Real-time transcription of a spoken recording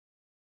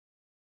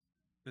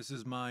This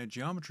is my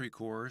geometry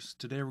course.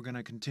 Today we're going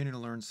to continue to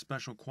learn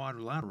special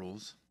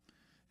quadrilaterals.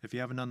 If you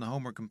haven't done the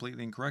homework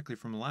completely and correctly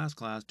from the last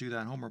class, do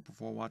that homework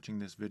before watching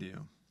this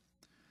video.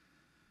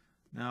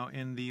 Now,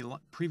 in the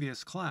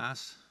previous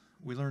class,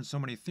 we learned so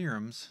many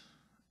theorems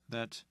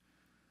that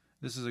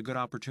this is a good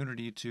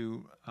opportunity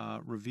to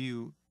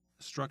review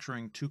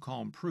structuring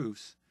two-column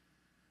proofs,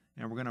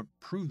 and we're going to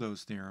prove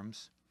those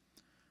theorems.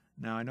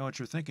 Now, I know what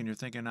you're thinking. You're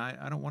thinking,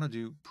 I don't want to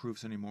do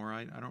proofs anymore.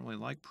 I don't really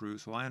like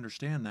proofs. Well, I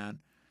understand that.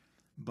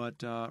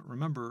 But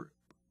remember,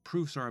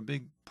 proofs are a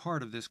big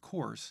part of this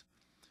course.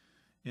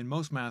 In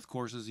most math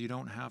courses, you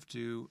don't have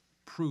to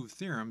prove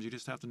theorems, you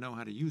just have to know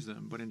how to use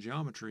them. But in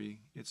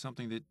geometry, it's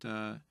something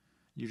that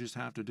you just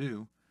have to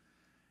do.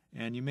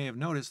 And you may have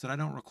noticed that I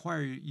don't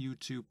require you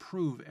to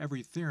prove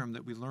every theorem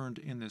that we learned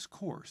in this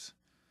course.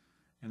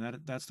 And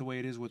that's the way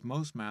it is with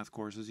most math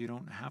courses. You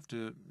don't have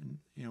to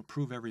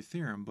prove every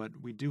theorem, but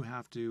we do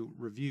have to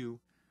review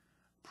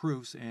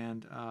proofs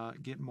and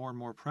get more and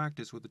more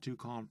practice with the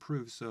two-column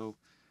proofs. So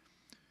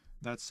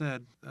that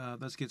said,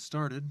 let's get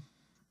started.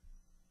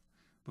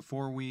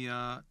 Before we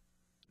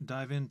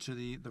dive into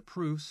the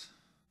proofs,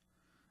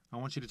 I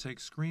want you to take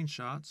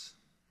screenshots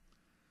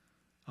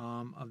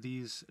of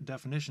these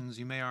definitions.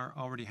 You may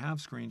already have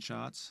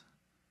screenshots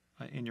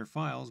in your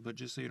files, but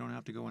just so you don't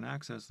have to go and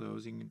access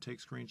those, you can take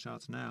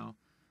screenshots now.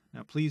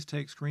 Now please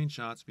take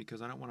screenshots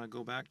because I don't want to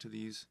go back to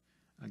these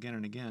again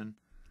and again.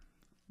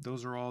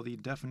 Those are all the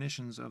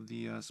definitions of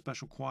the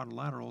special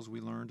quadrilaterals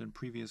we learned in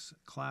previous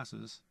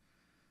classes.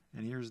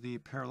 And here's the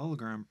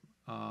parallelogram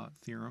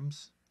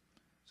theorems.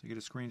 So you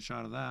get a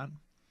screenshot of that.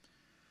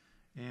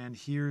 And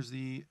here's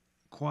the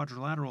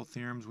quadrilateral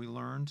theorems we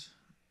learned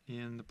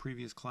in the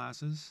previous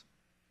classes.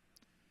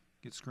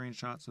 Get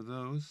screenshots of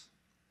those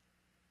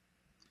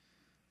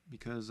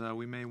because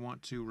we may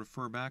want to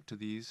refer back to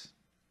these.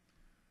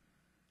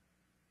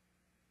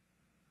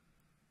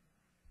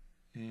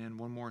 And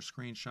one more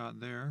screenshot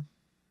there.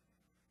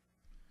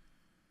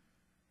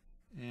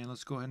 And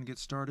let's go ahead and get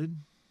started.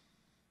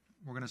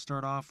 We're going to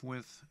start off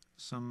with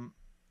some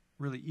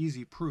really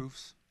easy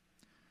proofs.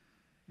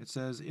 It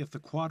says if the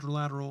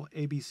quadrilateral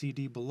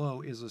ABCD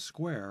below is a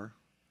square,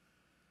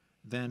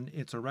 then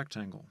it's a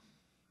rectangle.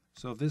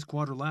 So if this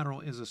quadrilateral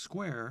is a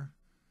square,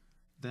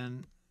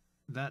 then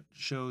that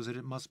shows that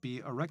it must be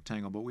a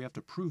rectangle, but we have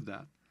to prove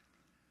that.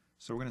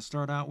 So we're going to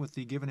start out with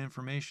the given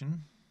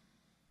information.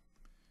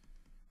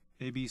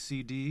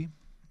 ABCD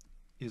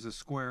is a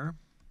square.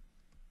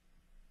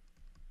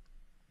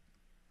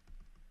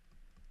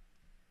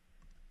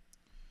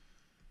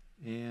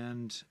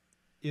 And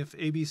if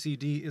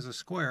ABCD is a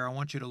square, I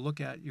want you to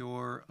look at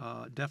your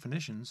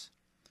definitions.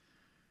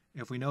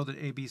 If we know that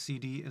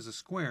ABCD is a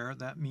square,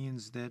 that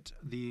means that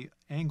the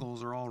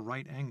angles are all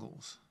right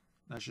angles.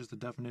 That's just the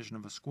definition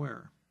of a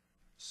square.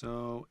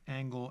 So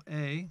angle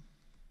A,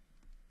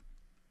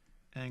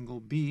 angle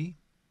B,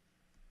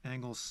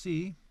 angle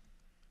C,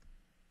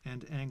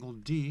 and angle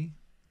D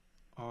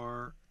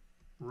are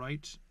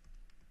right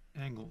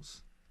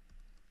angles.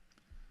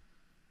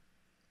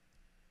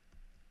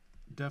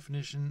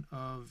 Definition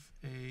of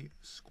a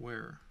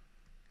square.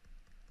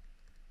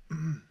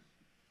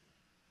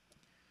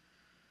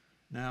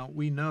 Now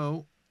we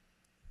know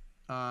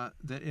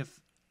that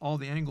if all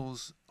the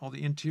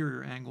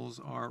interior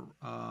angles are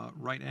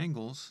right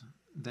angles,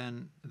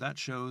 then that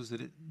shows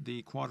that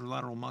the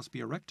quadrilateral must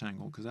be a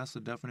rectangle, because that's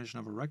the definition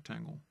of a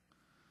rectangle.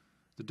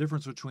 The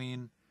difference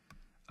between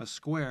a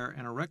square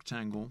and a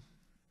rectangle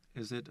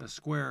is that a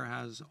square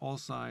has all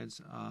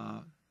sides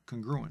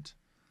congruent.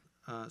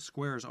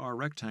 Squares are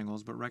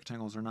rectangles, but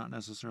rectangles are not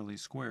necessarily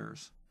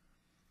squares.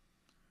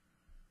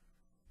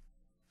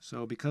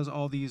 So because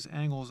all these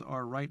angles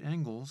are right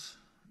angles,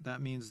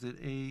 that means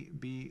that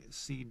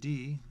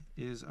ABCD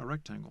is a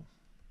rectangle.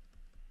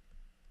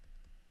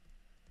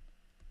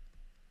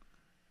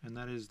 And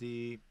that is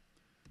the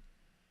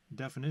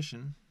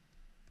definition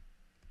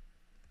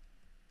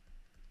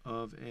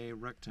of a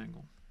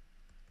rectangle.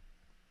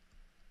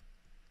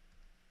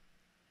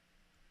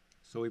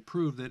 So we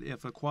proved that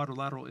if a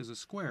quadrilateral is a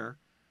square,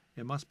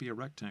 it must be a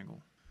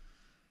rectangle.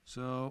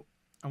 So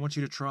I want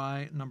you to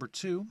try number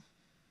 2.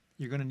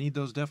 You're going to need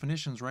those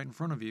definitions right in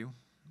front of you,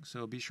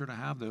 so be sure to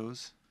have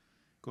those.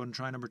 Go ahead and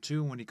try number 2,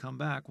 and when you come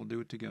back, we'll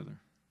do it together.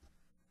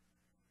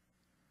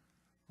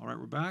 All right,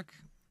 we're back.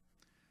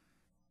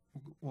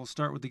 We'll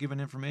start with the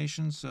given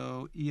information.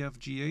 So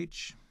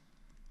EFGH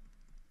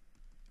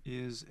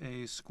is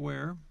a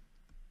square.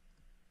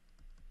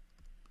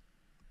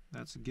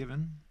 That's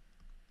given.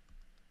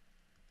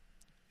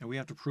 And we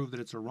have to prove that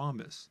it's a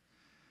rhombus.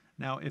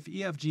 Now, if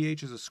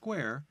EFGH is a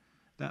square,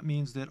 that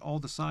means that all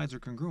the sides are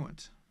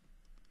congruent.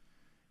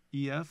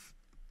 EF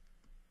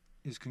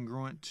is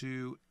congruent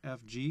to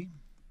FG,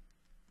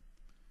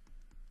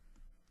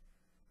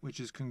 which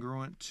is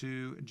congruent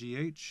to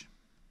GH,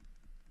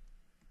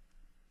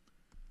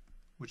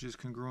 which is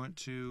congruent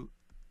to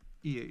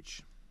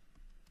EH.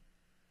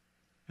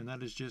 And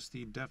that is just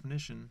the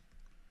definition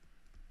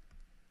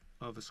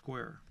of a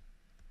square.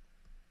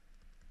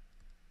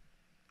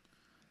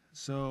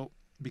 So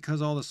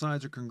because all the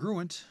sides are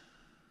congruent,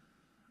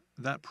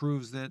 that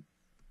proves that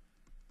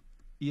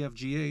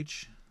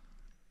EFGH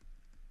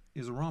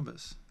is a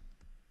rhombus,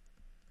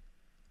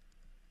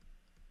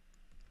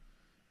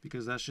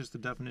 because that's just the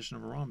definition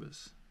of a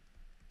rhombus.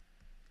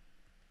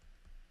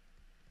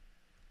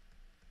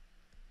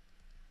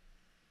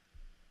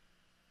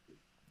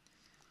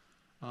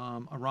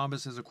 A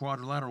rhombus is a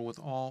quadrilateral with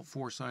all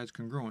four sides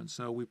congruent.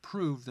 So we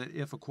proved that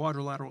if a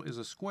quadrilateral is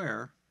a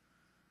square,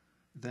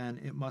 then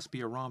it must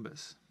be a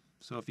rhombus.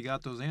 So if you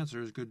got those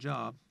answers, good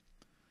job.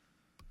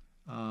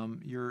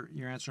 Your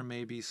answer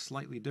may be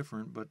slightly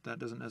different, but that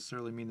doesn't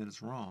necessarily mean that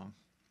it's wrong.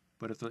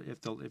 But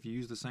if you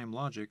use the same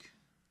logic,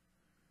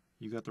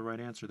 you got the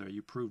right answer there.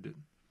 You proved it.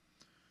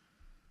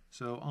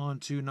 So on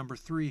to number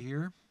 3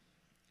 here.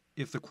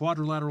 If the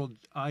quadrilateral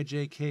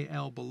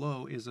IJKL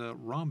below is a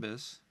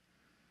rhombus,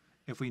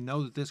 if we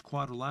know that this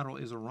quadrilateral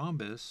is a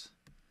rhombus,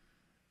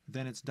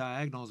 then its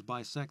diagonals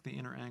bisect the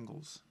inner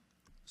angles.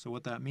 So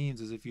what that means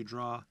is if you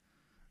draw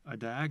a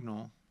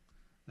diagonal,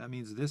 that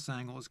means this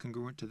angle is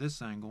congruent to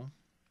this angle,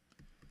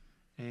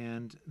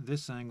 and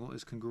this angle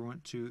is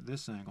congruent to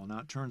this angle. Now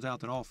it turns out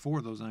that all four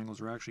of those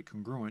angles are actually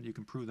congruent. You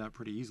can prove that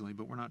pretty easily,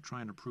 but we're not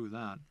trying to prove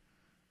that.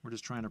 We're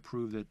just trying to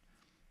prove that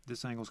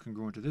this angle is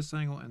congruent to this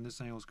angle and this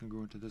angle is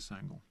congruent to this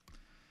angle.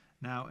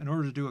 Now, in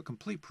order to do a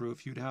complete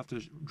proof, you'd have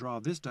to draw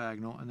this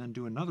diagonal and then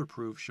do another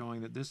proof showing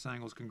that this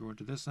angle is congruent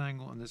to this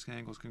angle and this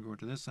angle is congruent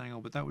to this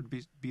angle, but that would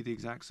be the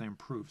exact same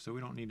proof, so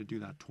we don't need to do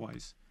that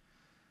twice.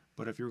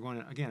 But if you're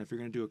going to, again, if you're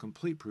going to do a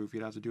complete proof,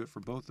 you'd have to do it for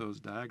both those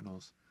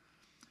diagonals.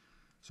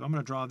 So I'm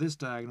going to draw this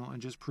diagonal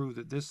and just prove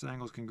that this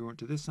angle is congruent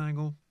to this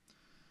angle,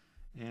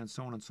 and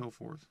so on and so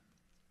forth.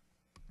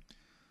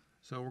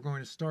 So we're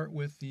going to start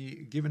with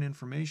the given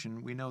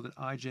information. We know that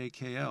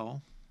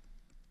IJKL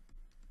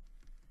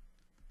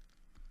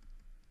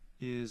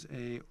is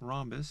a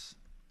rhombus,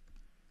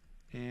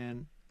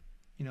 and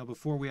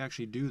before we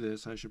actually do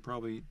this, I should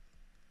probably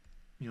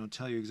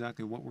tell you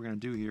exactly what we're going to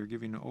do here,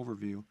 give you an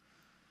overview.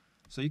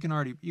 So you can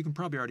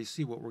probably already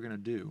see what we're going to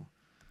do.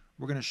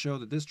 We're going to show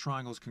that this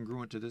triangle is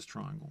congruent to this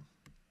triangle,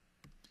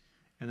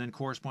 and then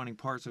corresponding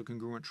parts of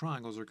congruent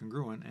triangles are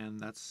congruent,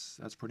 and that's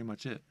pretty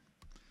much it.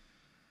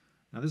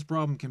 Now this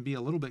problem can be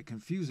a little bit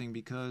confusing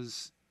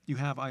because you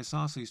have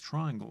isosceles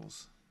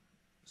triangles.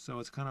 So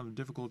it's kind of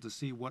difficult to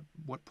see what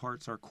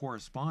parts are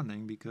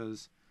corresponding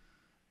because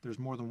there's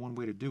more than one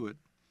way to do it.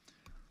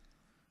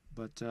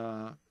 But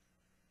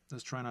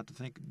let's try not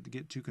to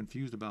get too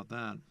confused about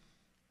that.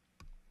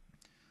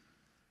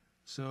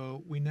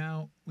 So we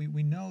know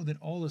that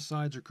all the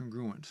sides are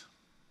congruent.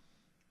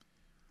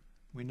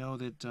 We know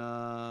that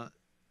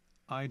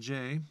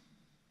IJ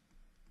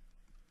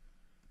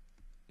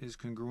is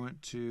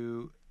congruent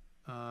to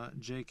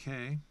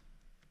JK,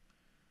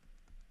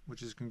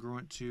 which is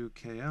congruent to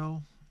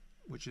KL,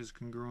 which is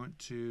congruent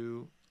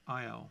to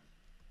IL.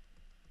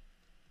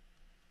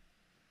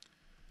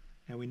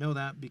 And we know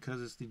that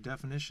because it's the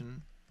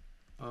definition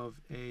of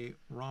a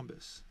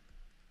rhombus.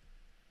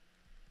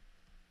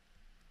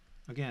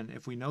 Again,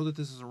 if we know that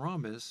this is a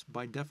rhombus,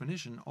 by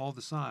definition, all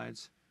the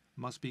sides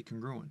must be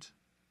congruent.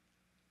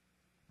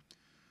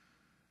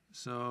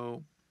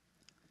 So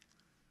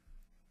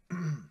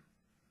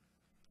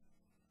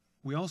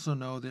we also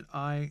know that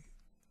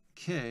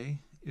IK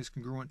is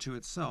congruent to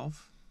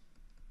itself,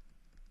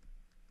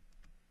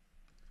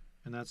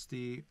 and that's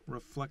the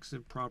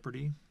reflexive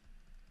property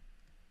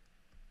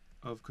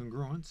of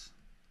congruence.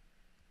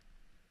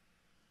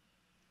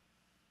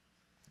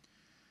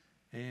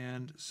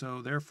 And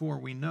so therefore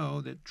we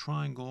know that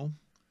triangle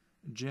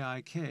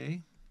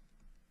JIK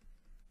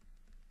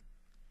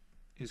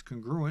is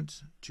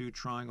congruent to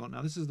triangle.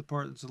 Now this is the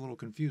part that's a little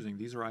confusing.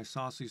 These are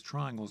isosceles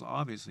triangles,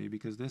 obviously,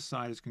 because this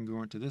side is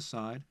congruent to this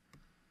side,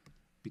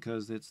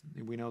 because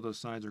we know those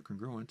sides are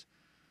congruent,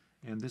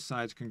 and this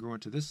side is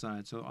congruent to this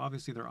side. So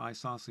obviously they're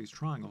isosceles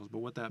triangles. But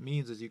what that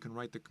means is you can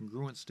write the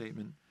congruent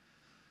statement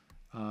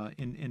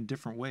in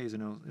different ways,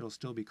 and it'll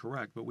still be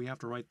correct. But we have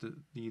to write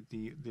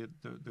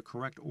the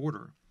correct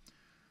order.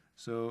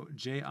 So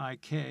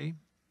JIK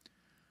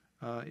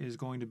is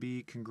going to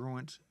be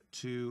congruent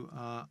to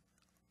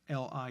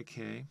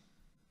LIK,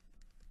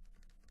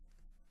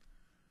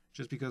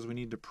 just because we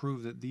need to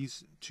prove that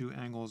these two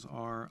angles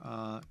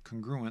are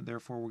congruent.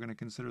 Therefore, we're going to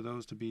consider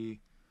those to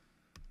be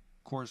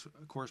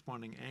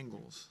corresponding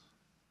angles.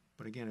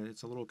 But again,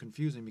 it's a little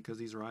confusing because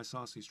these are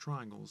isosceles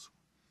triangles.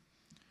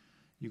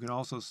 You could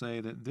also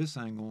say that this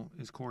angle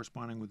is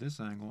corresponding with this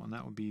angle, and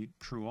that would be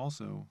true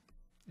also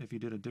if you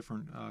did a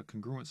different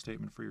congruent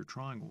statement for your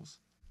triangles.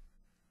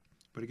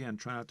 But again,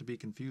 try not to be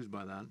confused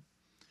by that.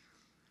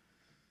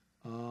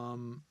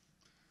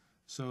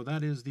 So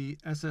that is the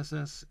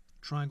SSS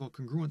triangle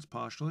congruence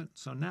postulate.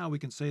 So now we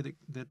can say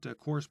that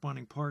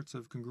corresponding parts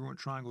of congruent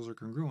triangles are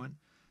congruent.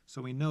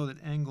 So we know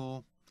that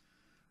angle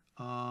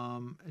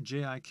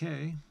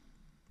JIK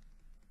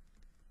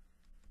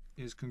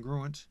is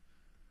congruent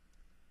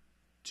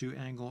to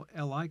angle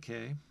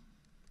LIK,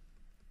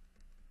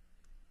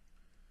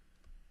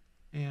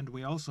 and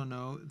we also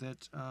know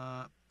that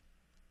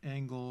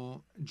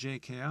angle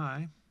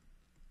JKI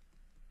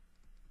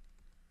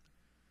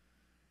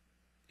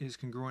is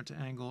congruent to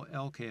angle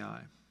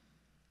LKI.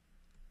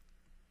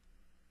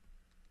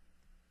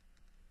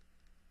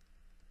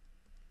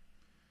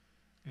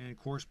 And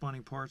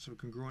corresponding parts of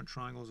congruent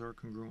triangles are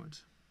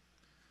congruent.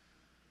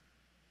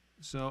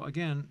 So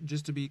again,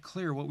 just to be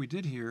clear, what we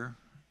did here,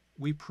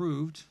 we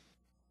proved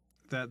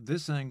that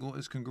this angle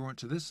is congruent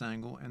to this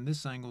angle, and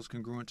this angle is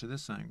congruent to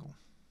this angle.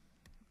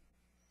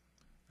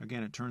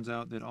 Again, it turns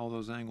out that all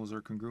those angles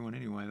are congruent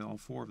anyway, all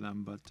four of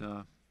them, but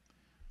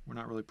we're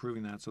not really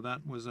proving that. So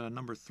that was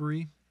number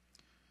 3.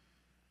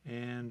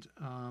 And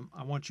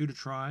I want you to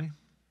try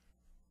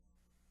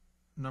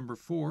number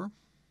 4.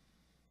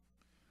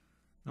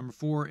 Number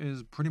 4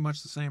 is pretty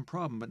much the same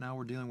problem, but now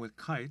we're dealing with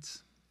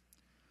kites.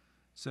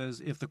 It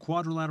says, if the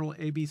quadrilateral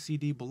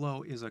ABCD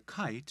below is a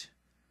kite,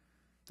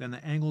 then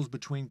the angles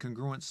between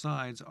congruent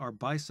sides are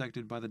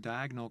bisected by the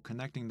diagonal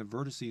connecting the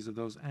vertices of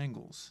those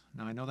angles.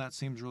 Now, I know that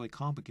seems really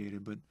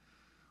complicated, but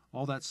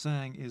all that's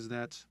saying is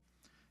that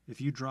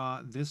if you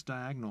draw this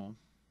diagonal,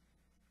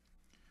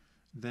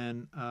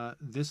 then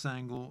this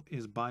angle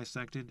is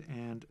bisected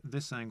and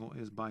this angle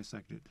is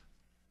bisected.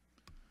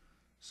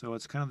 So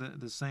it's kind of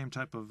the same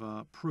type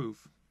of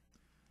proof.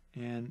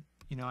 And,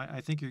 you know,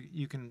 I think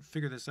you can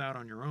figure this out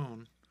on your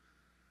own.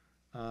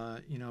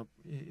 You know,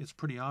 it's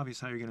pretty obvious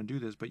how you're going to do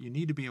this, but you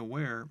need to be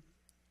aware.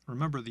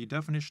 Remember, the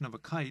definition of a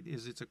kite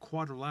is it's a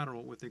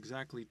quadrilateral with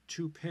exactly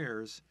 2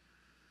 pairs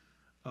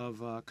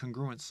of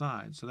congruent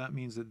sides. So that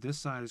means that this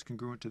side is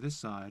congruent to this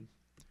side,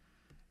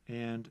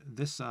 and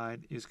this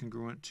side is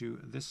congruent to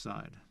this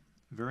side.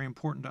 Very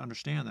important to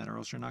understand that, or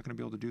else you're not going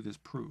to be able to do this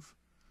proof.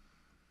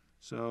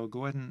 So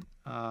go ahead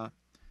and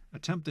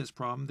attempt this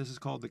problem. This is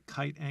called the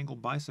kite angle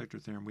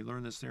bisector theorem. We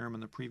learned this theorem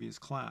in the previous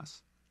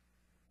class,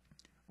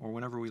 or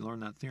whenever we learn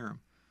that theorem.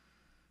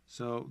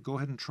 So go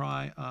ahead and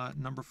try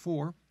number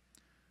 4,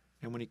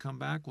 and when you come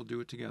back, we'll do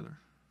it together.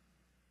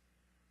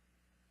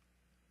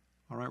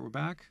 All right, we're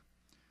back.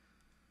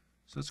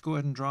 So let's go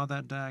ahead and draw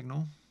that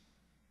diagonal.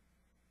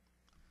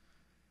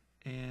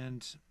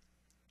 And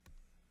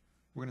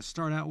we're going to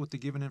start out with the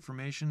given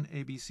information.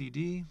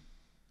 ABCD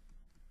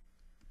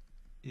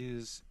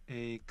is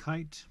a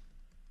kite,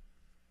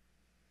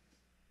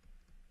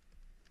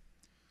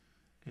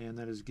 and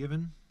that is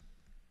given.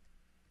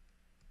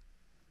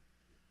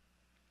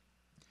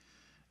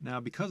 Now,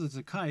 because it's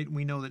a kite,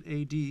 we know that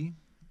AD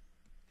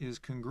is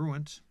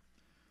congruent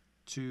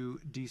to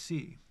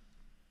DC.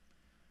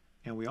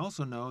 And we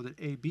also know that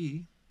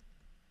AB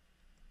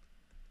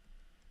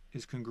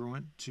is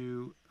congruent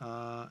to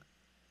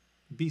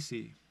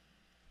BC.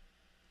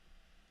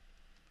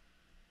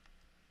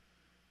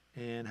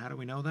 And how do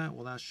we know that?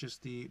 Well, that's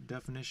just the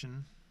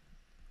definition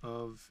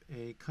of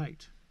a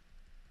kite.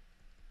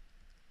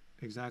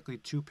 Exactly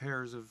 2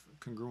 pairs of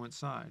congruent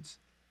sides.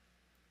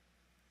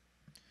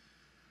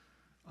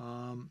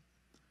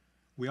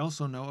 We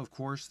also know, of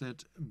course,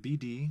 that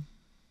BD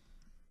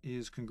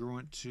is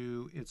congruent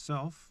to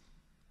itself,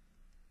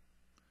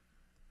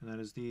 and that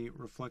is the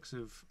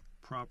reflexive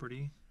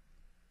property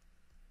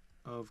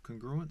of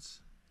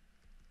congruence.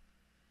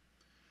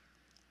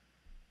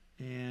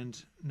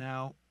 And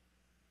now,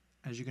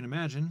 as you can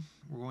imagine,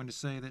 we're going to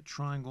say that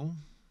triangle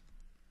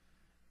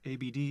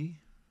ABD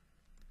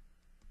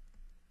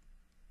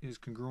is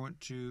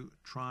congruent to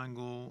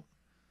triangle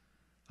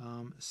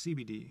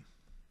CBD.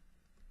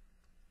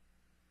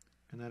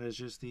 And that is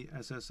just the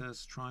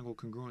SSS triangle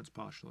congruence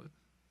postulate.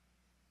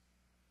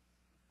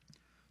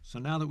 So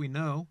now that we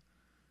know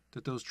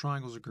that those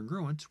triangles are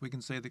congruent, we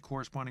can say the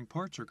corresponding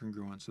parts are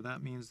congruent. So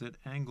that means that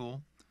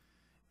angle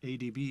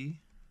ADB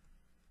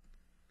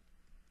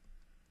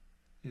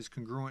is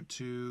congruent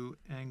to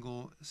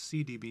angle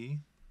CDB,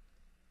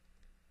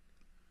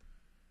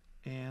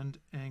 and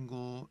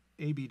angle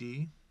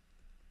ABD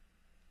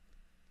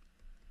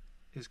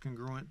is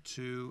congruent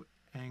to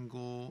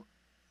angle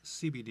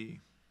CBD.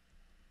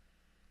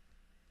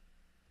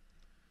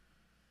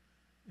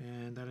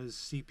 And that is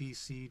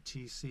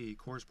CPCTC.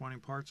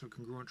 Corresponding parts of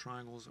congruent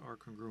triangles are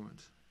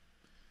congruent.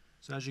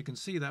 So as you can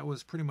see, that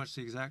was pretty much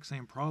the exact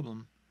same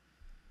problem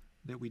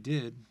that we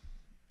did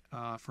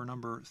for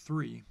number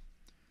 3.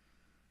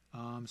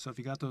 So if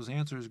you got those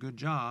answers, good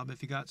job.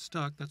 If you got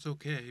stuck, that's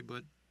okay,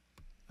 but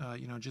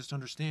you know, just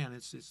understand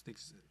it's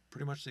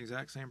pretty much the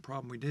exact same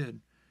problem we did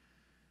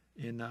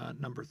in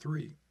number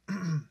 3.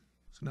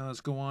 So now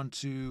let's go on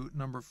to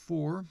number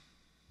 5.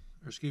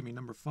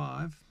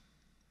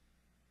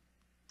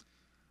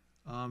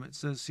 It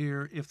says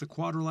here, if the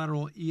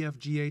quadrilateral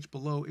EFGH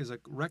below is a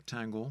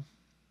rectangle,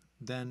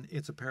 then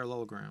it's a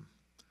parallelogram.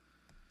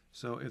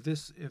 So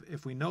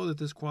if we know that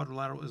this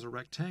quadrilateral is a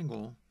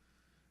rectangle,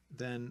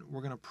 then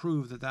we're going to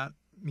prove that that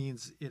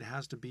means it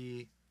has to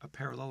be a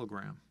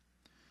parallelogram.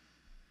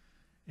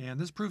 And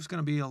this proof's going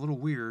to be a little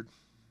weird,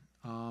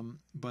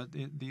 but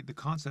the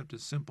concept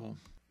is simple.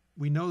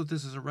 We know that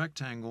this is a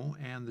rectangle,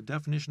 and the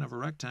definition of a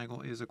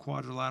rectangle is a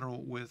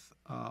quadrilateral with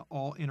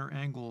all inner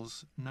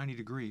angles 90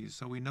 degrees.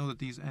 So we know that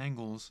these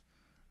angles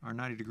are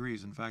 90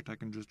 degrees. In fact, I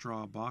can just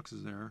draw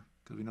boxes there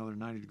because we know they're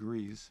 90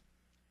 degrees.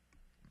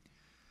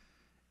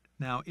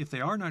 Now, if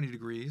they are 90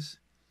 degrees,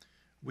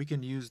 we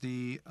can use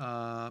the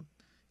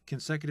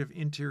consecutive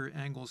interior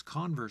angles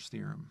converse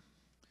theorem.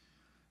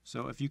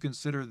 So if you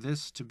consider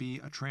this to be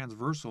a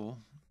transversal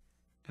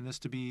and this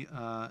to be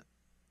the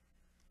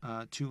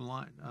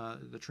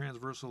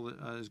transversal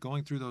is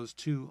going through those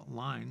two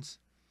lines,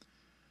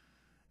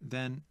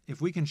 then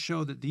if we can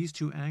show that these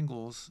two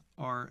angles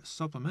are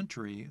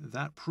supplementary,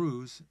 that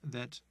proves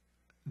that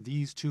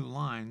these two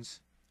lines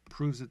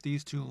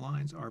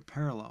are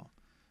parallel.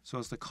 So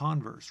it's the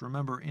converse.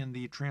 Remember, in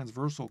the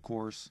transversal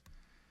course,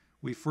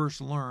 we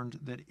first learned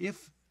that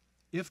if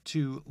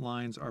two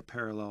lines are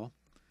parallel,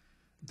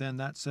 then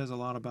that says a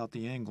lot about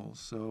the angles.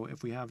 So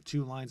if we have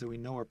two lines that we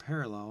know are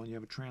parallel and you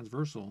have a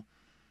transversal,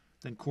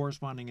 then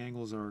corresponding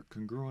angles are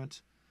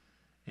congruent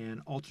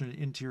and alternate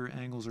interior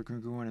angles are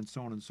congruent, and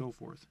so on and so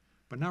forth.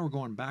 But now we're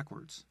going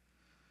backwards.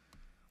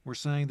 We're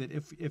saying that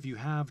if you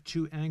have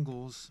two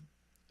angles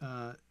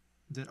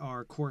that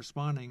are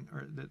corresponding,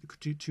 or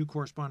two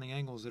corresponding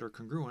angles that are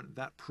congruent,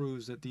 that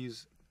proves that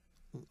these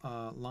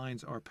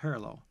lines are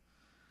parallel.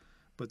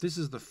 But this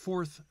is the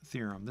fourth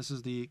theorem. This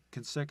is the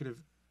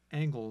consecutive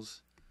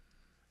angles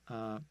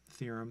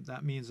theorem.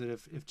 That means that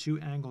if two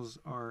angles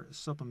are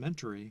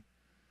supplementary,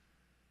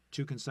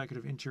 two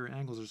consecutive interior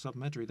angles are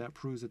supplementary, that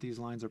proves that these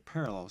lines are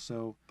parallel.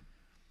 So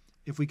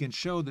if we can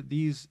show that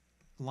these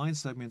line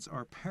segments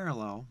are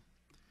parallel,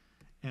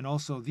 and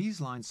also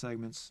these line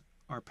segments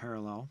are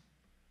parallel,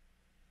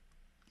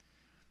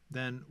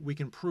 then we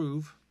can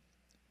prove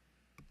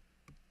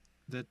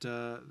that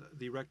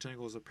the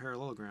rectangle is a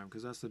parallelogram,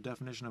 because that's the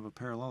definition of a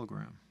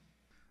parallelogram.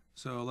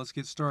 So let's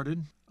get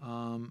started.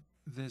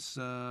 This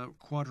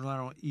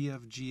quadrilateral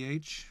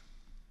EFGH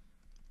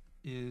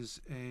is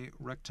a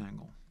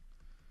rectangle.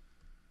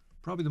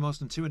 Probably the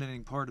most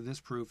intimidating part of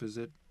this proof is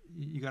that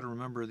you got to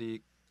remember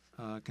the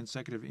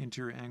consecutive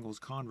interior angles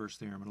converse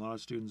theorem, and a lot of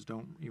students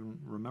don't even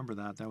remember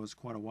that. That was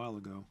quite a while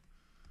ago.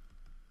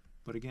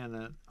 But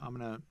again, I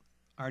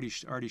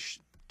already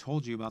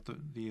told you about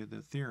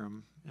the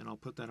theorem, and I'll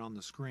put that on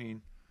the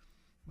screen.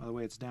 By the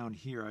way, it's down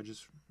here. I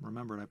just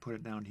remembered I put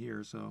it down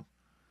here. So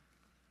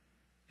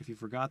if you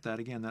forgot that,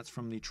 again, that's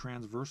from the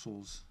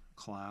transversals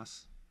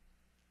class.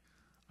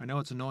 I know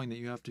it's annoying that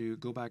you have to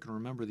go back and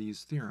remember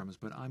these theorems,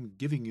 but I'm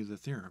giving you the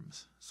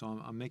theorems, so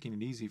I'm making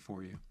it easy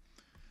for you.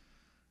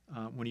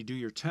 When you do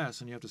your test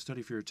and you have to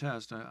study for your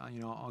test,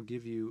 I'll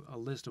give you a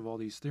list of all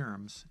these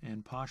theorems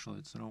and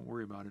postulates, so don't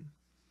worry about it.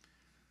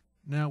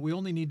 Now, we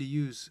only need to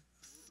use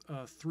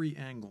three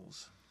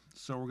angles.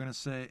 So we're going to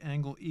say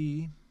angle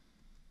E,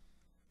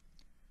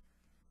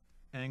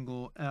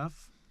 angle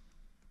F,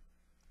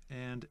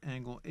 and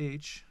angle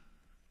H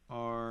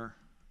are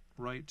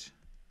right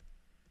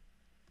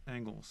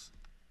angles.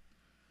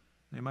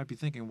 Now you might be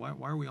thinking, why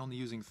are we only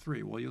using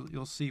three? Well,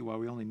 you'll see why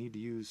we only need to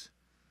use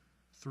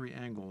three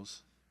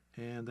angles.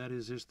 And that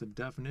is just the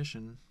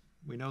definition.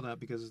 We know that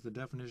because it's the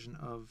definition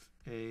of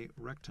a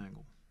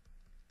rectangle.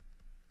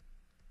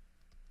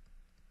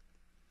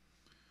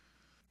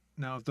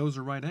 Now, if those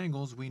are right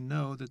angles, we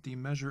know that the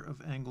measure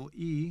of angle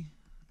E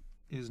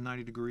is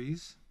 90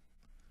 degrees.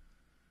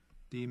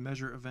 The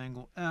measure of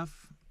angle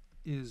F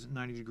is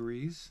 90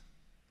 degrees.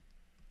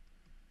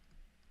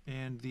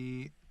 And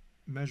the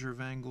measure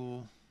of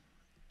angle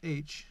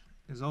H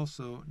is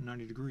also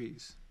 90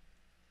 degrees.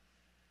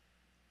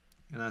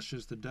 And that's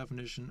just the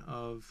definition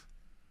of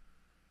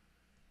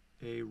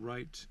a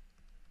right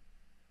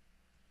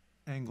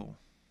angle.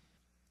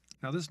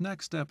 Now this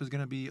next step is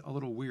going to be a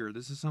little weird.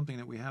 This is something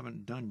that we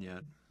haven't done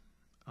yet.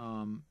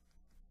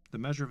 The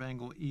measure of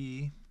angle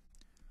E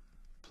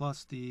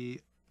plus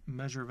the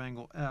measure of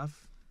angle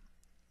F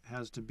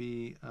has to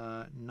be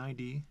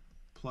 90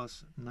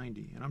 plus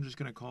 90. And I'm just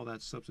going to call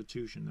that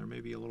substitution. There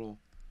may be a little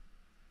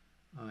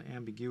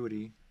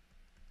ambiguity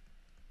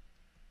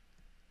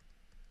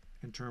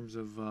in terms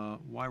of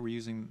why we're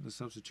using the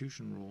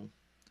substitution rule,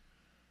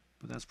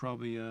 but that's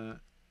probably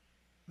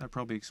that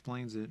probably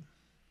explains it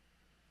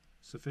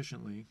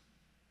sufficiently.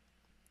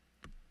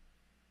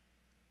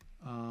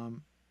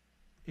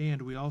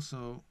 And we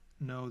also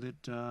know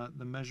that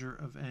the measure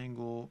of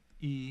angle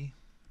E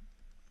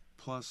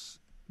plus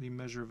the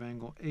measure of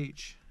angle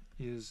H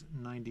is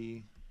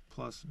 90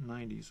 plus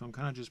 90. So I'm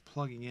kind of just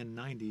plugging in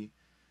 90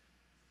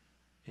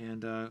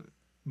 and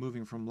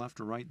moving from left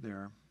to right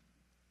there.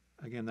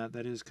 Again,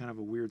 that is kind of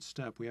a weird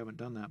step. We haven't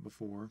done that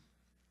before.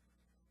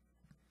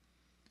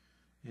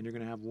 And you're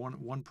going to have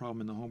one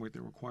problem in the homework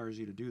that requires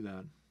you to do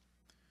that.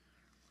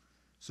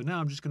 So now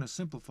I'm just going to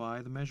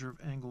simplify. The measure of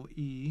angle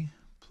E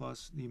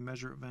plus the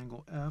measure of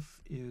angle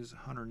F is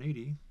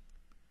 180.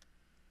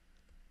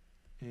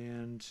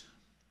 And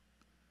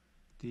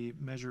the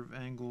measure of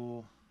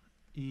angle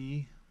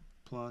E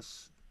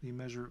plus the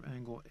measure of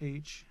angle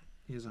H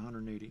is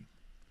 180.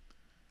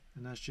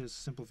 And that's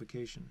just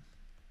simplification.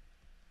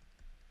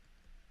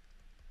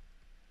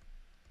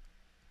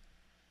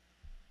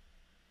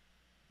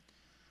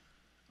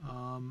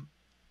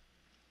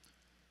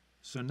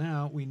 So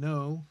now we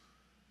know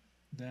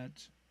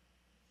that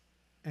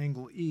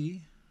angle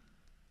E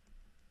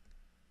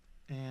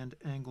and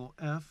angle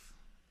F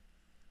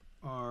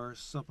are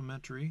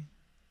supplementary,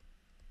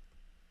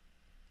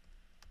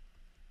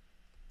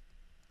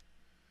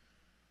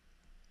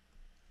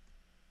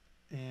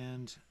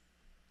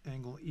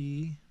 angle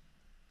E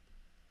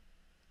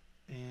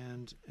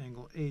and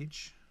angle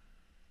H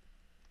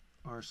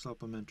are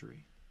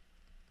supplementary.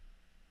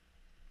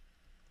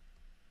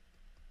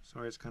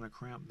 Sorry, it's kind of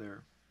cramped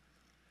there.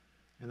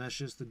 And that's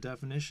just the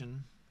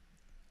definition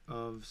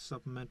of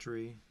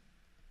supplementary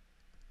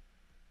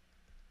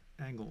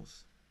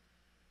angles.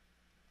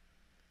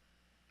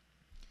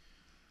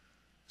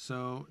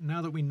 So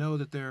now that we know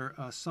that they're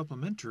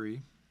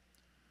supplementary,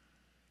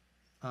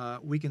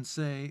 we can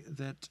say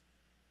that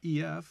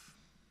EF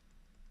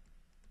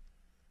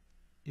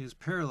is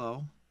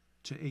parallel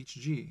to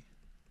HG.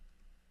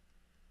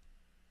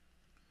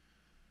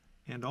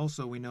 And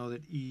also we know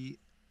that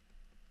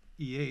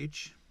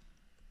EH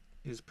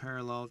is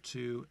parallel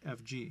to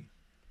FG.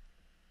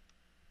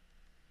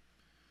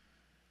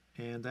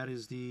 And that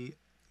is the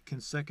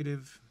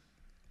consecutive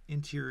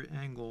interior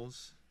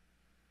angles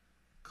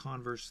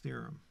converse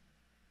theorem.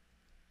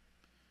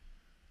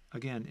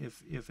 Again,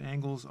 if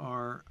angles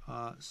are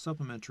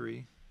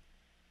supplementary,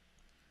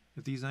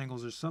 if these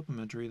angles are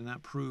supplementary, then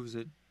that proves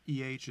that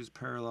EH is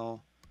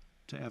parallel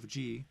to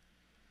FG.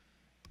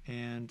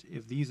 And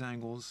if these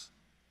angles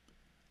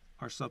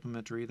are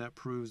supplementary, that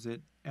proves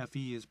that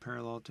FE is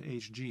parallel to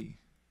HG.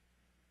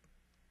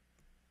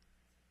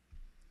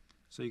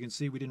 So you can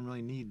see we didn't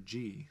really need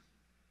G.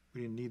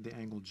 We didn't need the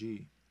angle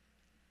G.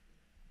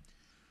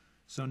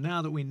 So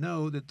now that we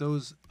know that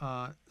those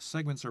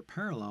segments are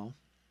parallel,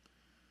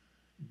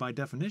 by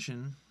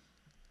definition,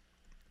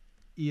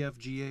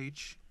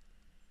 EFGH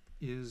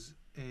is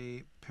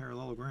a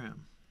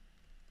parallelogram.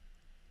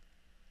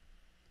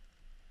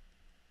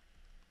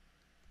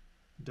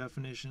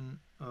 Definition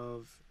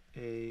of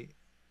a,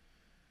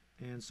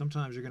 and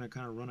sometimes you're going to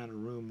kind of run out of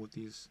room with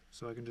these,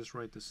 so I can just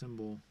write the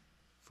symbol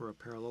for a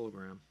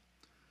parallelogram.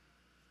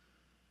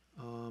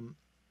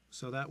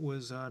 So that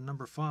was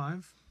number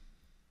 5.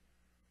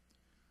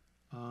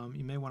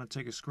 You may want to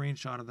take a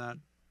screenshot of that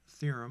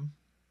theorem.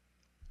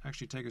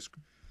 Actually, take a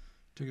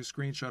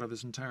screenshot of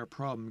this entire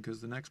problem, because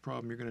the next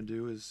problem you're going to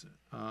do is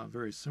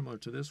very similar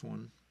to this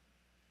one.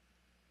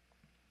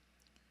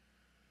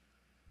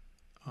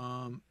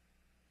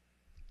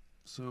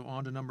 So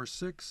on to number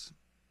 6.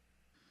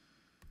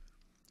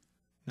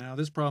 Now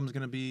this problem is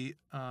going to be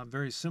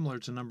very similar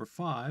to number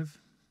 5,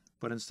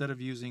 but instead of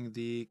using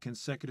the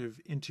consecutive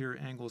interior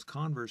angles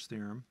converse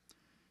theorem,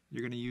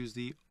 you're going to use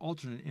the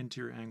alternate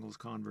interior angles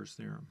converse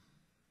theorem.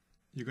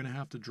 You're going to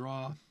have to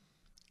draw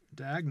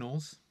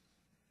diagonals,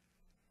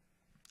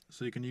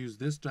 so you can use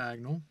this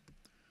diagonal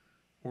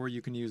or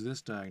you can use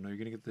this diagonal. You're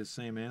going to get the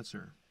same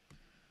answer,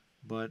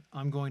 but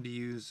I'm going to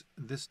use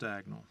this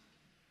diagonal,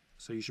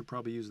 so you should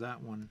probably use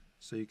that one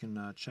so you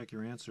can check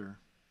your answer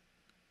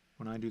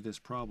when I do this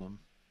problem.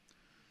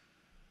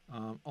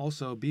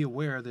 Also, be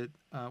aware that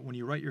when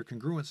you write your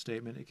congruent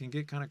statement, it can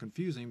get kind of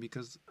confusing,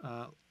 because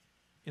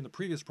in the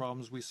previous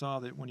problems we saw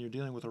that when you're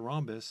dealing with a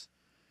rhombus,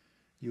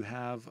 you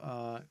have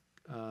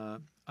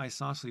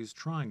isosceles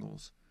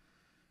triangles.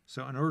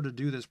 So in order to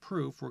do this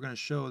proof, we're going to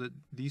show that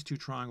these two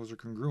triangles are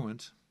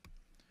congruent,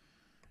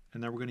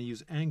 and then we're going to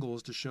use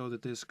angles to show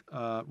that this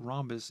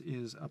rhombus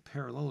is a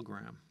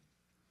parallelogram.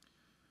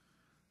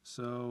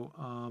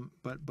 So,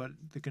 but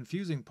the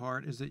confusing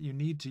part is that you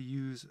need to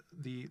use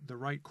the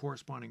right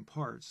corresponding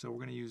part. So we're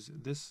going to use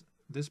this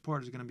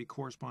part is going to be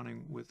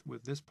corresponding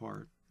with this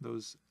part,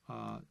 those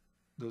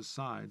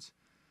sides.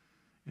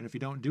 And if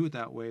you don't do it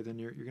that way, then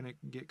you're going to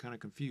get kind of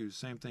confused.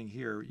 Same thing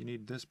here. You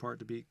need this part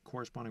to be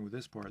corresponding with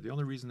this part. The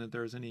only reason that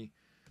there's any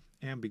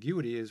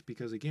ambiguity is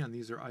because, again,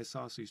 these are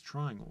isosceles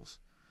triangles.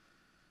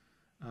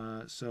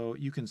 So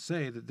you can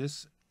say that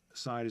this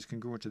side is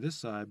congruent to this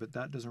side, but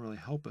that doesn't really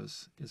help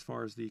us as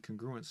far as the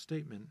congruent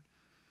statement,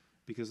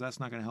 because that's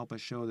not going to help us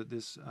show that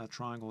this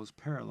triangle is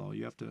parallel.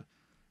 You have to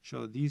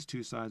show that these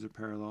two sides are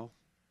parallel,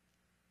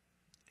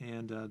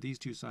 and these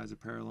two sides are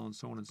parallel, and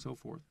so on and so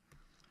forth.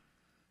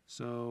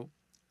 So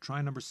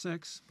try number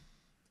 6,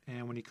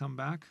 and when you come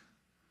back,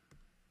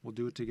 we'll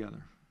do it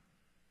together.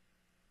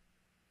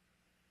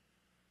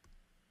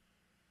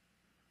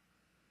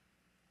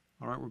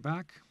 All right, we're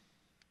back.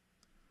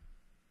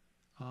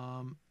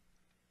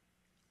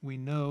 We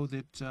know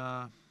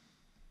that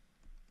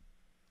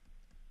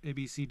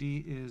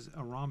ABCD is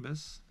a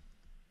rhombus.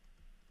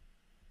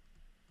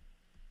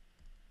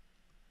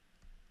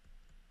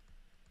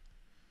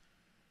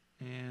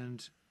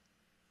 And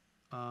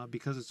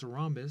because it's a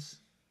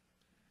rhombus,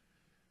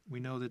 we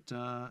know that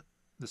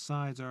the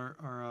sides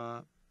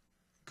are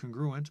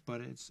congruent, but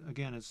it's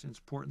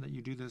important that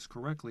you do this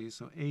correctly.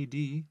 So AD,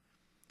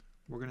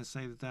 we're going to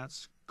say that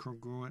that's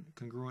congruent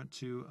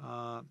to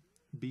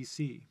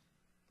BC.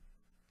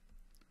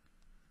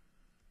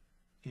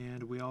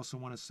 And we also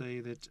want to say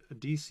that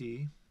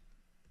DC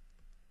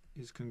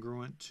is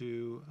congruent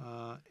to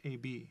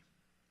AB.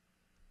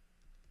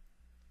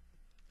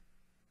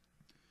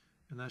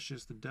 And that's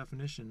just the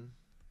definition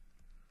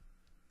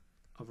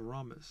of a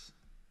rhombus.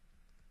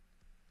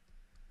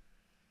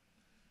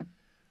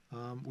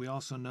 We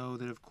also know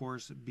that, of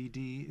course,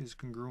 BD is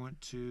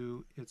congruent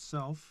to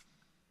itself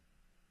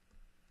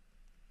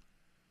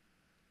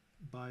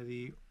by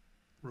the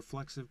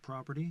reflexive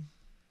property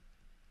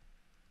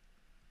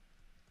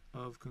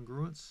of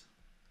congruence,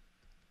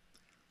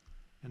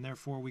 and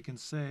therefore we can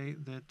say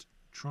that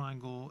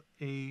triangle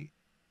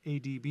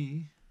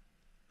ADB,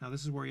 now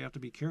this is where you have to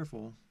be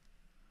careful.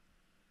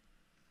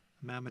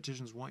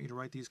 Mathematicians want you to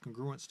write these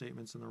congruent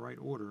statements in the right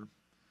order.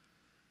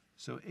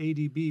 So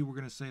ADB, we're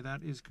going to say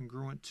that is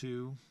congruent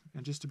to,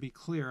 and just to be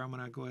clear, I'm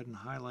going to go ahead and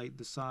highlight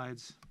the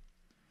sides.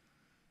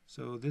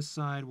 So this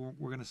side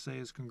we're going to say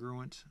is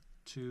congruent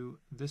to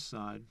this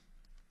side.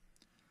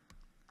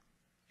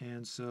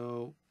 And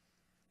so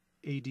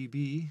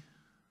ADB,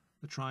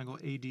 the triangle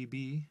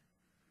ADB,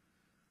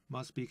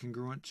 must be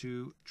congruent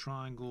to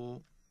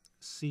triangle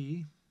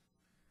CBD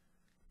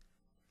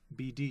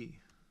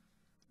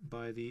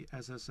by the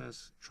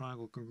SSS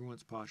triangle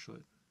congruence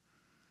postulate.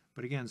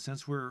 But again,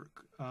 since we're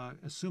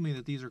assuming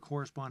that these are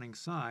corresponding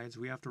sides,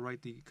 we have to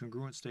write the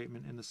congruent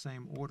statement in the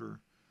same order,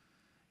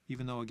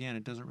 even though, again,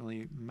 it doesn't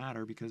really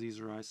matter because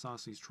these are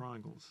isosceles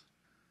triangles.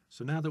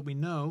 So now that we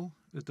know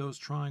that those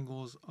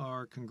triangles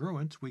are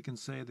congruent, we can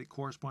say that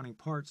corresponding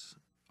parts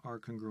are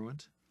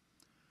congruent.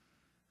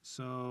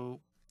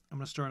 So I'm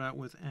going to start out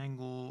with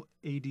angle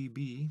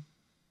ADB.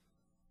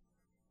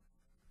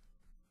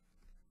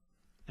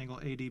 Angle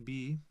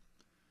ADB,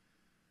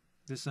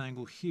 this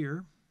angle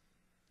here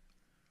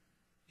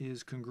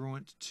is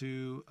congruent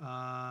to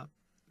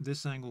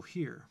this angle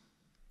here.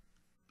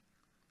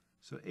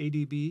 So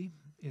ADB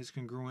is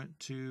congruent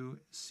to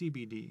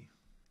CBD.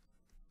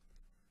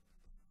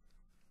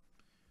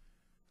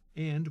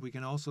 And we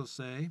can also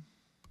say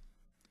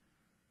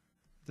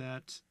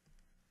that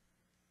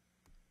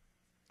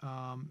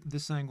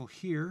this angle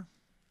here,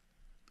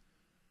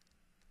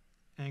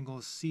 angle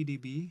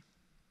CDB,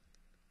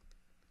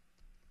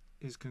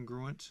 is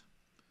congruent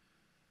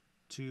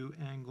to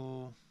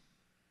angle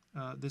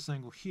this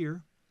angle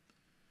here,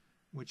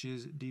 which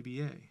is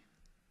DBA.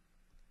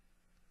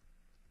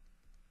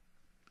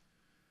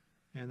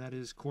 And that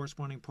is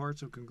corresponding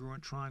parts of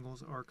congruent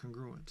triangles are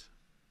congruent.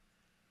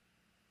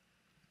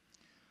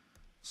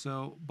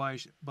 So by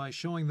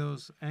showing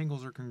those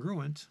angles are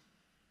congruent,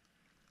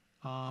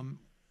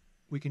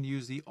 we can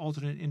use the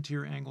alternate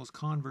interior angles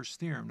converse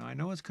theorem. Now I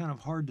know it's kind of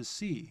hard to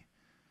see,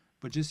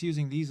 but just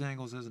using these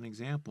angles as an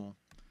example,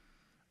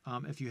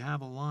 if you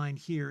have a line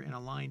here and a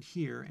line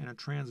here and a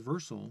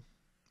transversal,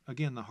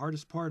 again, the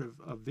hardest part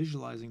of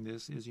visualizing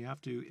this is you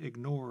have to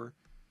ignore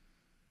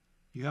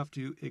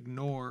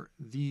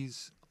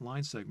these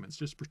line segments.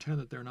 Just pretend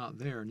that they're not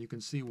there, and you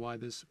can see why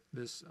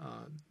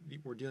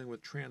we're dealing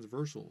with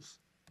transversals.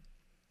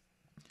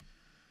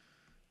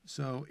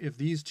 So if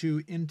these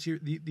two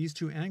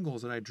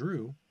angles that I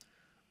drew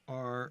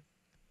are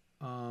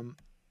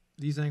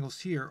these angles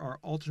here are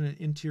alternate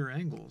interior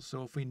angles.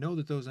 So if we know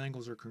that those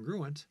angles are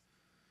congruent,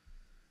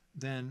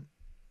 then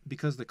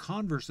because the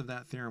converse of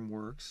that theorem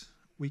works,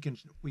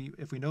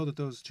 if we know that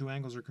those two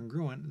angles are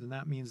congruent, then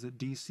that means that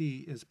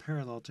DC is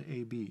parallel to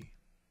AB.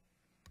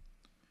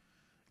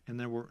 And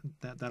then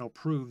that'll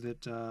prove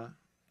that, at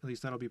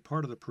least that'll be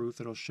part of the proof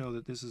that'll show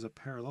that this is a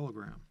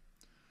parallelogram.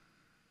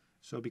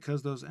 So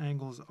because those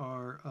angles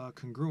are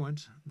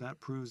congruent, that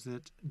proves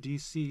that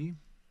DC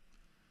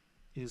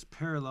is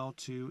parallel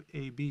to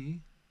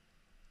AB,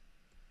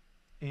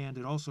 and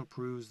it also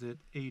proves that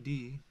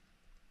AD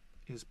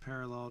is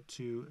parallel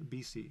to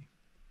BC.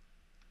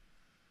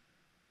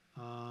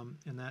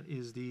 And that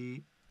is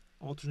the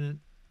alternate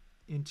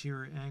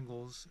interior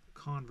angles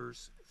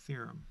converse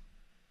theorem.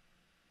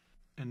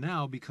 And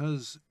now,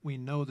 because we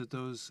know that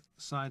those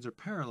sides are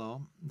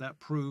parallel, that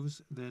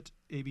proves that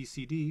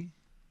ABCD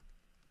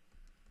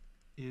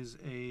is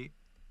a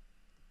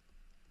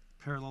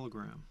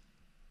parallelogram.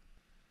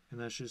 And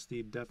that's just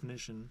the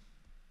definition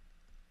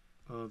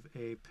of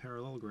a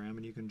parallelogram,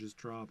 and you can just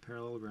draw a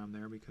parallelogram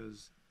there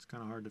because it's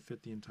kind of hard to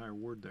fit the entire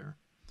word there.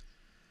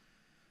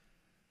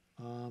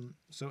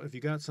 So if you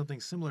got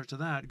something similar to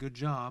that, good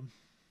job.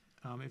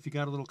 If you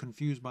got a little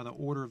confused by the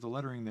order of the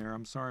lettering there,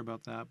 I'm sorry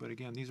about that, but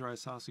again, these are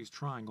isosceles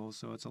triangles,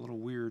 so it's a little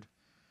weird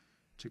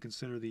to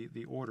consider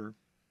the order.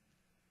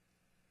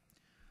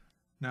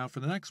 Now for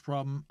the next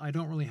problem, I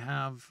don't really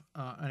have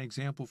an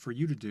example for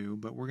you to do,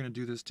 but we're going to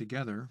do this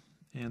together,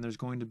 and there's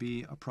going to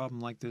be a problem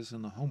like this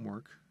in the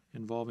homework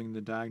involving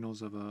the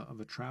diagonals of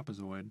a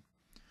trapezoid.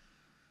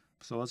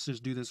 So let's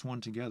just do this one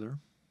together.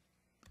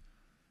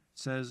 It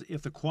says,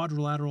 if the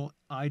quadrilateral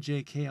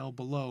IJKL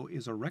below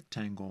is a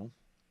rectangle,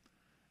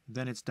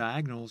 then its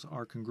diagonals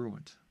are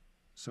congruent.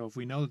 So if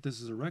we know that this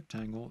is a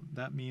rectangle,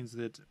 that means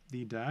that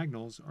the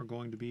diagonals are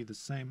going to be the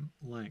same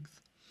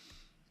length.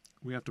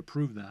 We have to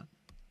prove that.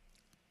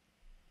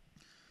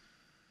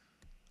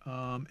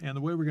 And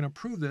the way we're going to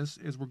prove this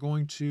is we're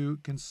going to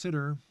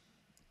consider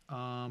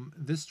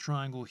this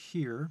triangle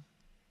here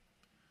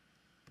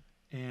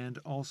and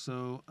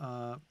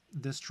also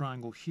this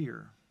triangle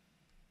here.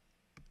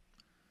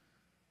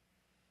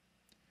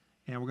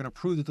 And we're going to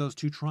prove that those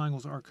two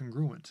triangles are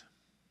congruent.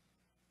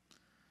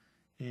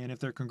 And if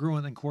they're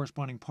congruent, then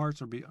corresponding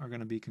parts are going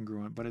to be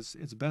congruent. But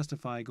it's best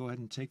if I go ahead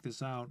and take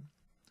this out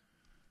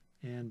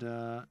and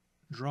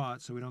draw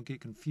it so we don't get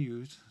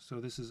confused.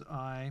 So this is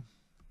I,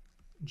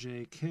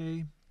 J,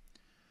 K,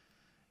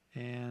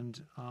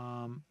 and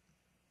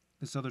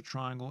this other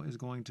triangle is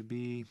going to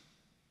be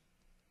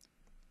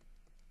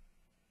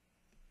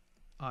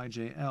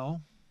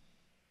IJL.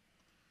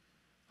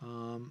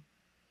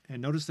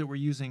 And notice that we're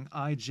using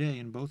IJ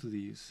in both of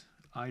these.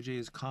 IJ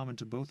is common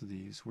to both of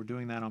these. We're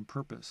doing that on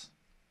purpose.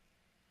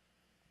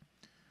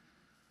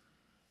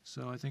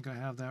 So I think I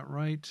have that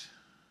right.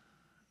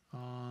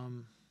 All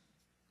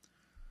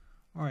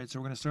right, so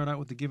we're going to start out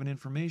with the given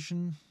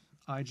information.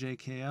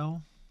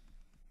 IJKL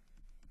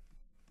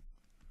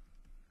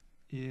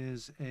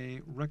is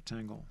a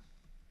rectangle.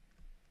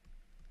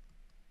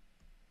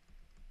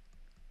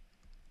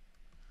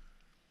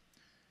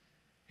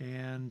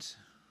 And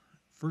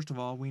first of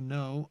all, we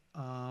know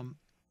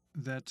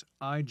that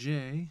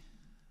IJ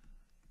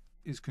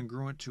is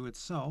congruent to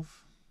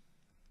itself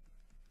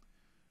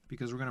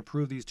because we're going to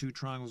prove these two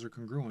triangles are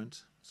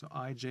congruent. So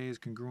IJ is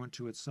congruent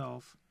to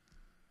itself.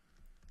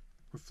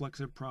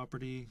 Reflexive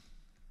property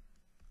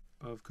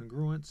of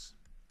congruence.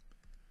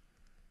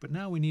 But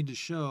now we need to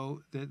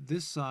show that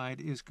this side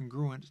is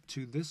congruent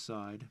to this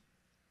side.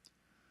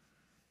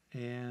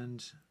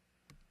 And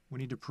we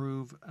need to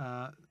prove,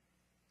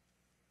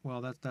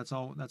 well, that's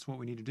what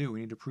we need to do.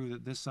 We need to prove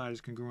that this side is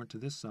congruent to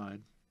this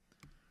side.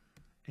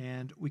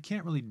 And we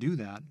can't really do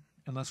that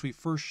unless we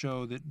first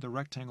show that the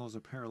rectangle is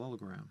a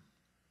parallelogram.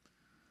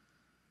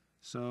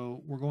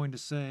 So we're going to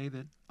say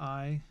that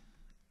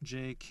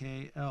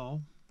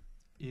IJKL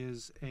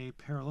is a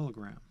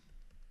parallelogram.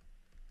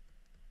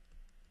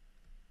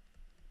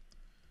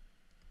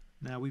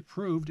 Now we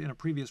proved in a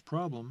previous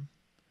problem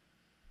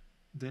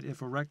that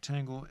if a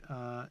rectangle,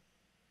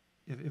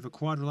 if a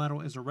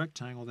quadrilateral is a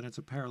rectangle, then it's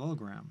a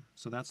parallelogram.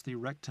 So that's the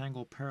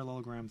rectangle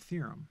parallelogram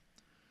theorem.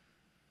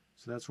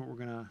 So that's what we're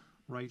going to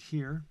write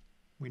here.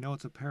 We know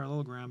it's a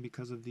parallelogram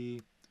because of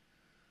the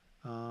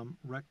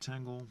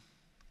rectangle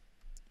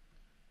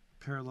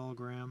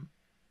parallelogram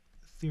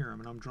theorem.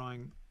 And I'm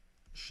drawing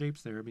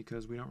shapes there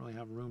because we don't really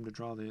have room to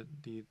draw the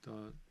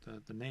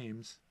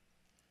names.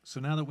 So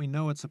now that we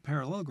know it's a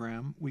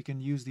parallelogram, we can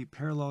use the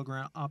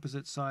parallelogram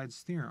opposite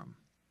sides theorem.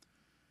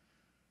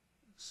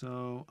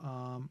 So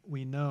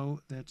we know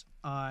that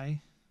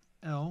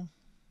IL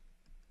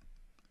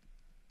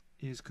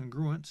is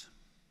congruent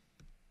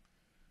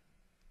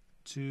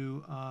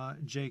to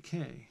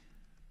JK.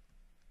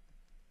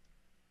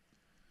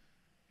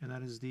 And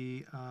that is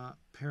the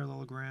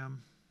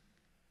parallelogram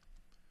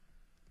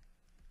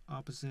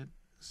opposite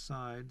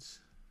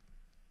sides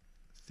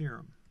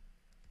theorem.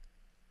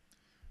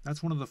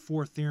 That's one of the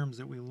 4 theorems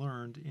that we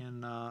learned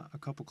in a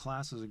couple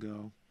classes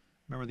ago.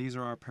 Remember, these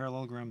are our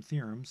parallelogram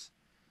theorems.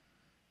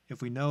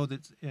 If we know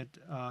that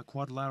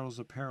quadrilateral is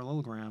a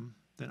parallelogram,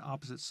 then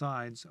opposite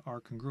sides are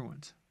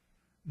congruent.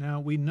 Now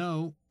we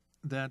know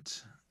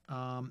that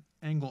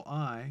angle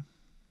I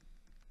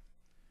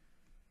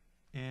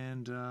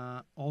and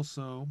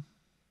also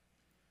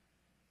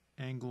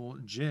angle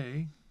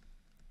J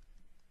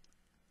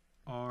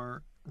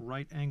are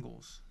right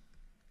angles.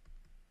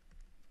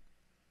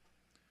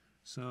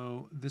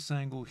 So this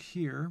angle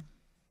here,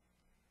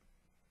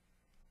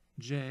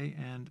 J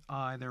and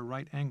I, they're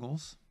right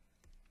angles.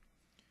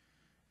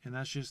 And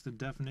that's just the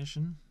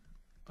definition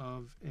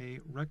of a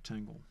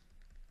rectangle.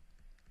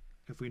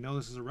 If we know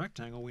this is a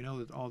rectangle, we know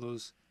that all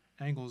those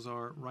angles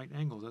are right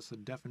angles. That's the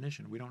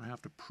definition. We don't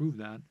have to prove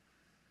that.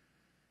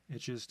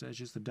 It's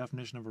just the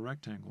definition of a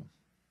rectangle.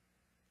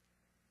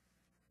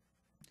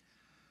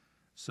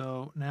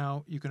 So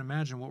now you can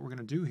imagine what we're going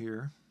to do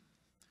here.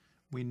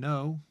 We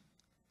know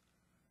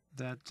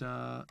that,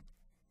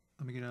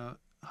 let me get a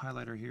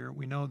highlighter here.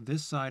 We know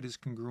this side is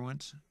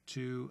congruent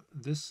to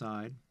this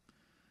side.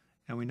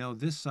 And we know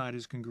this side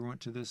is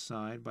congruent to this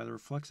side by the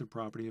reflexive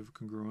property of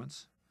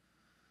congruence.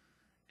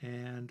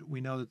 And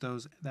we know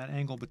that that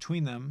angle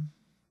between them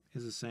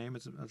is the same.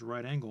 It's a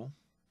right angle.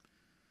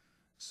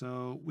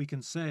 So we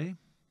can say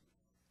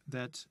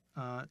that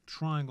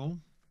triangle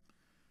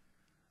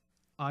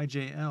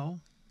IJL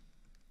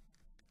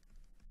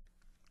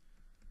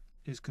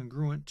is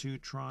congruent to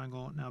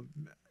triangle. Now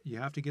you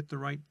have to get the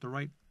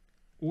right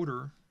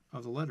order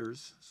of the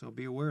letters, so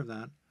be aware of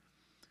that.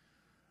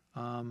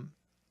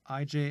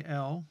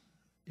 IJL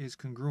is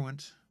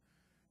congruent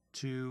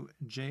to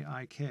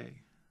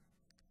JIK.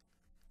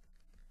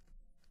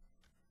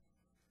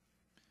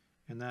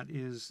 And that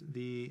is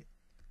the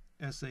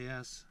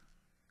SAS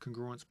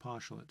congruence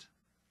postulate.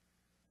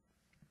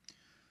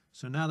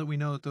 So now that we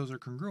know that those are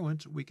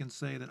congruent, we can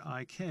say that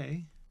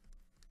IK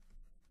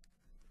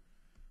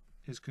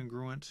is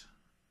congruent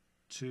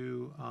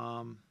to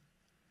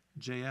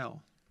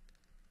JL.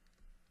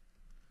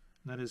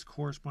 And that is,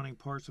 corresponding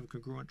parts of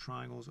congruent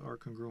triangles are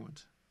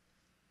congruent.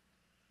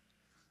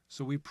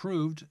 So we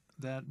proved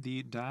that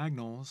the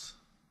diagonals,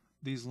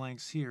 these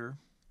lengths here,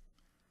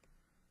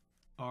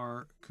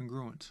 are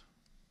congruent.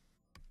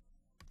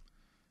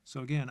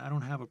 So again, I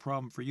don't have a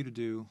problem for you to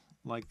do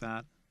like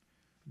that,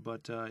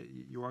 but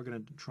you are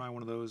going to try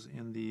one of those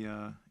in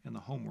the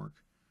homework.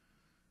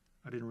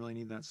 I didn't really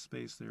need that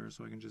space there,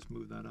 so I can just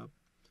move that up.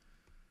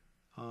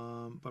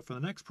 But for the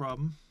next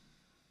problem,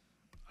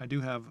 I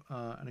do have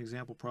an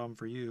example problem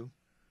for you.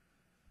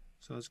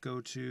 So let's go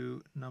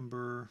to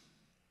number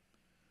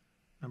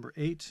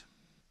 8.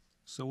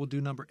 So we'll do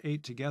number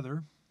 8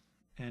 together,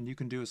 and you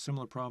can do a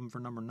similar problem for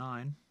number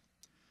 9.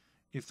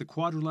 If the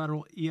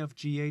quadrilateral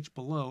EFGH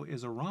below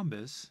is a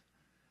rhombus,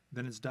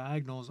 then its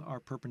diagonals are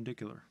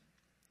perpendicular.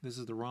 This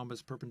is the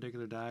rhombus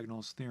perpendicular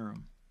diagonals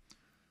theorem.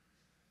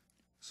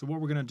 So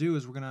what we're going to do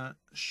is we're going to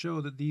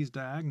show that these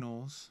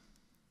diagonals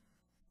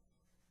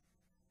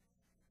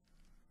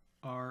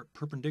are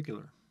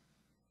perpendicular.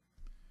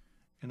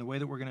 And the way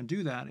that we're going to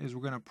do that is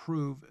we're going to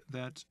prove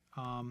that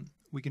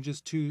we can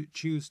just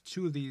choose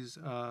two of these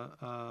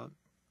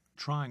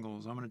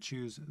triangles. I'm going to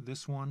choose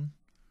this one,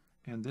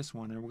 and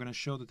we're going to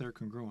show that they're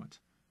congruent.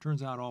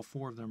 Turns out all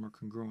 4 of them are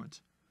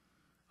congruent.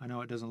 I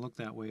know it doesn't look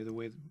that way, the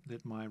way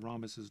that my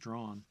rhombus is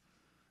drawn,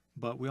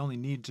 but we only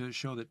need to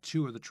show that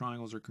 2 of the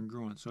triangles are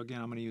congruent. So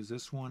again, I'm going to use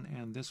this one,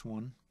 and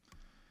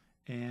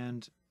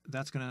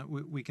that's going to,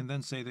 we can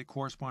then say that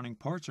corresponding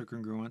parts are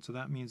congruent, so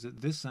that means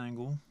that this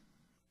angle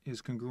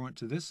is congruent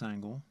to this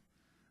angle,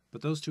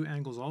 but those 2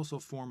 angles also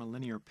form a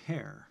linear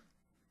pair.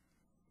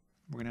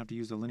 We're going to have to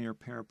use the linear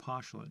pair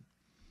postulate.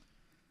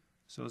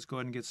 So let's go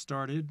ahead and get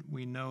started.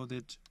 We know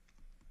that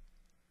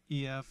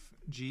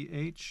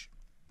EFGH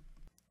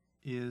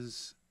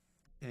is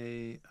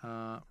a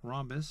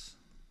rhombus,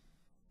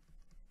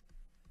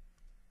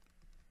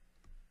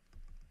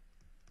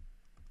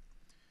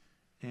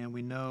 and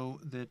we know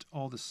that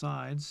all the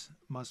sides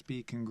must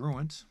be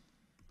congruent,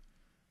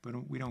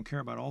 but we don't care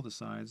about all the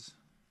sides.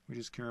 We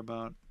just care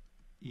about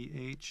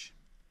EH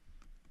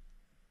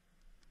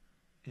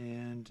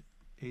and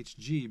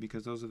HG,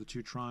 because those are the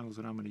 2 triangles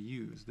that I'm going to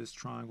use, this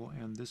triangle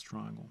and this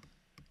triangle.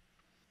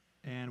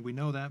 And we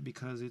know that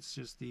because it's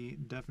just the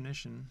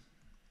definition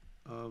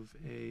of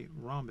a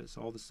rhombus.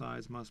 All the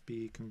sides must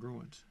be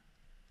congruent.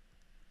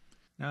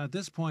 Now at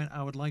this point,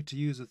 I would like to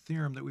use a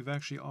theorem that we've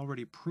actually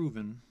already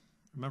proven.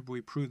 Remember,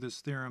 we proved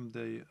this theorem,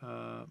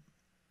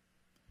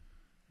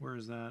 where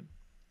is that?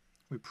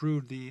 We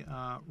proved the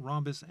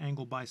rhombus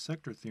angle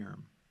bisector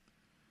theorem.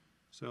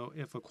 So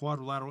if a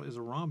quadrilateral is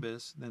a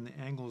rhombus, then the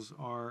angles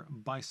are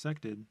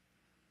bisected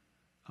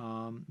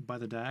by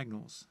the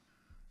diagonals.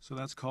 So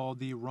that's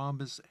called the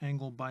rhombus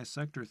angle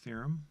bisector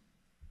theorem.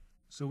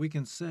 So we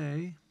can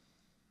say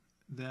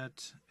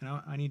that,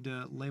 I need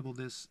to label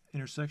this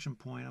intersection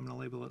point. I'm going to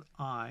label it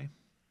I.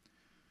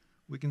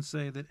 We can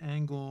say that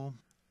angle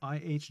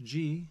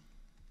IHG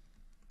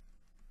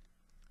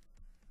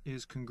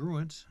is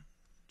congruent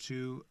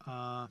to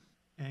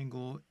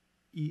angle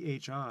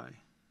EHI.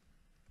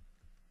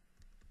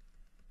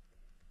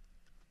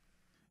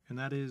 And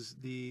that is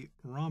the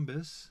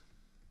rhombus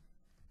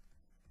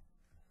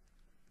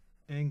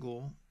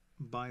angle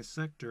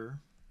bisector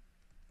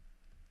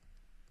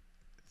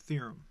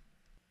theorem.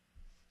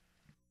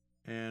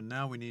 And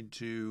now we need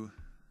to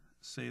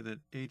say that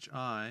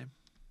HI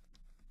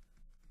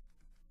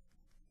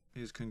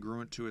is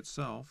congruent to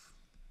itself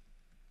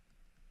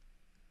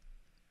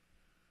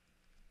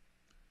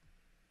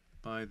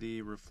by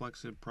the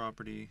reflexive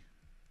property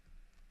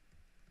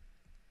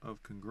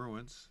of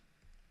congruence.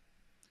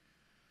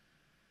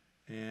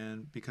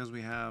 And because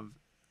we have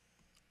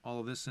all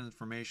of this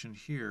information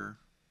here,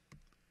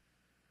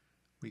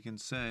 we can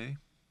say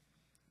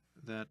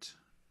that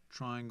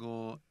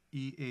triangle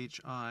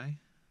EHI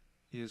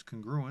is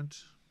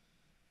congruent,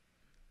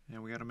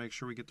 and we got to make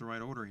sure we get the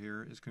right order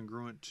here, is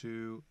congruent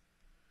to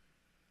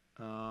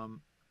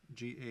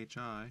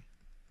GHI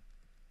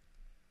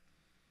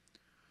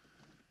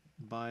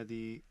by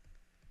the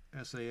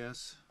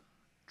SAS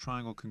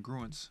triangle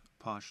congruence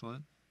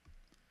postulate.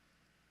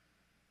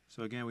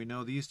 So again, we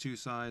know these 2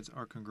 sides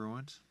are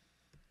congruent,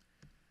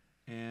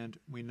 and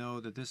we know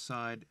that this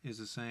side is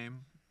the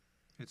same.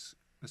 It's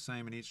the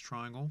same in each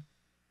triangle.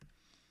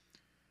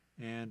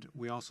 And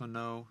we also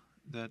know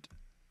that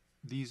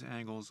these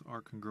angles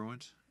are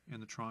congruent in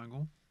the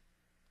triangle.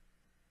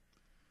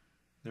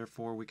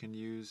 Therefore, we can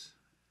use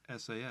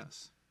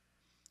SAS.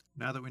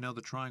 Now that we know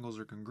the triangles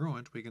are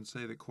congruent, we can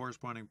say that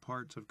corresponding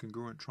parts of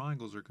congruent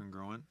triangles are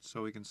congruent.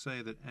 So we can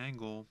say that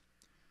angle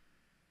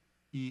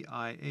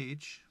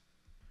EIH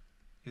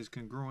is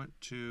congruent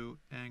to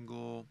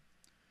angle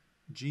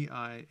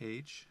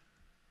GIH,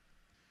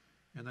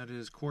 and that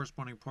is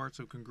corresponding parts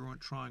of congruent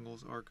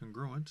triangles are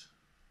congruent.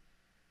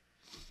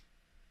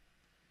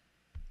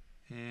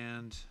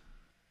 And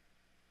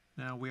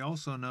now we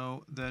also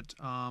know that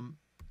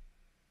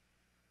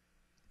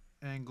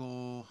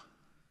angle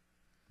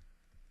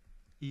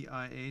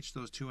EIH,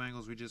 those 2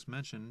 angles we just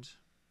mentioned,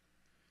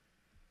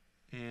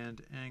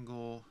 and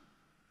angle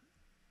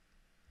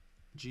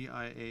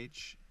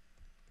GIH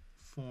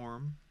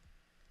form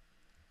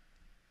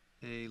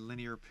a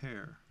linear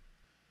pair.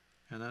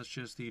 And that's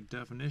just the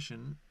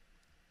definition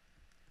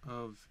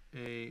of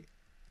a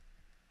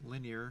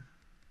linear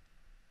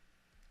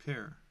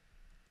pair.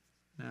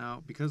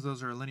 Now, because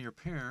those are a linear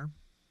pair,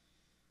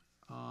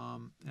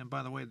 and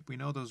by the way, we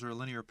know those are a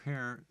linear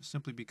pair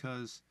simply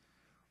because,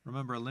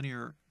 remember, a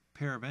linear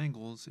pair of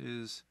angles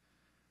is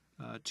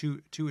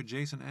two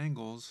adjacent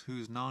angles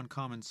whose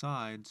non-common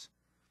sides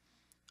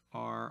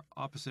are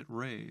opposite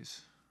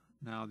rays.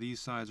 Now these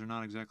sides are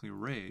not exactly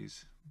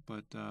rays,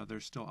 but they're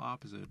still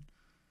opposite.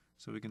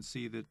 So we can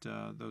see that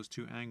those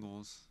two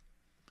angles,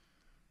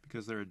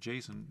 because they're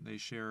adjacent, they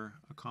share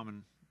a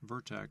common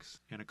vertex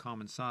and a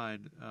common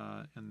side,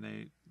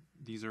 and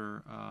these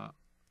are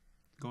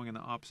going in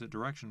the opposite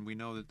direction. We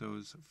know that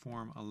those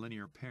form a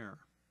linear pair.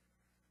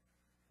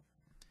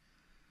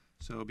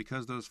 So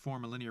because those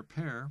form a linear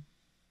pair,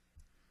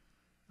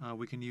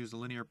 we can use the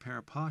linear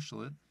pair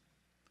postulate.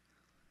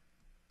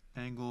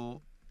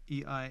 Angle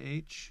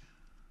EIH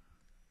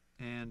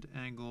and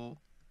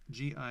angle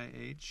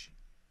GIH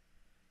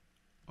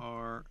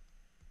are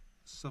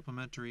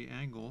supplementary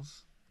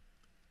angles,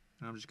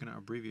 and I'm just going to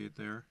abbreviate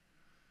there.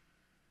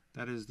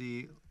 That is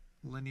the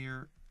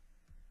linear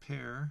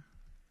pair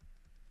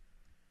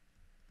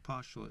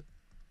postulate.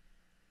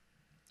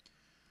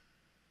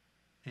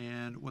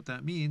 And what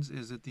that means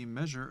is that the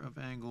measure of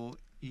angle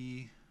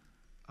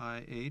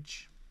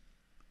EIH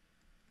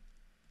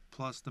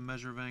plus the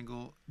measure of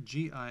angle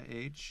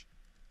GIH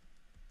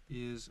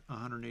is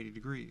 180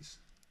 degrees.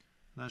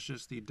 That's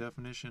just the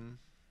definition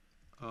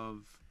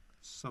of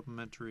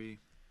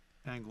supplementary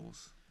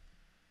angles.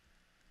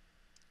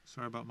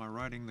 Sorry about my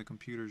writing, the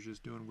computer's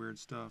just doing weird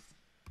stuff.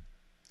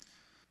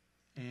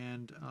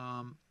 And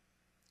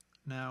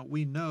now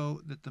we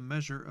know that the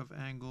measure of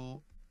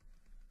angle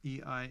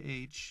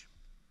EIH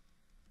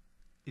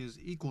is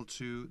equal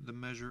to the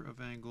measure of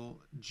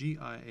angle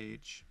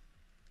GIH,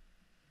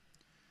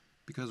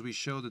 because we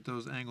show that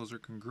those angles are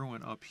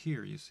congruent up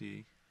here, you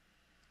see.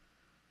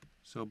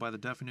 So by the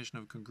definition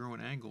of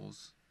congruent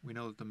angles, we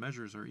know that the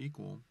measures are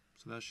equal.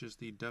 So that's just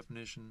the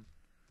definition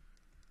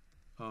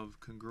of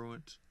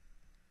congruent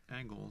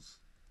angles.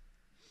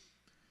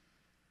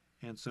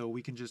 And so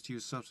we can just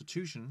use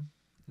substitution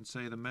and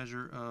say the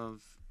measure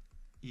of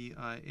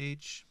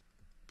EIH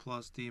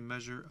plus the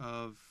measure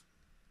of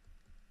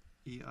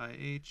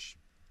EIH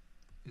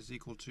is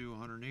equal to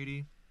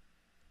 180.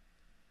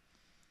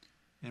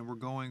 And we're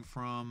going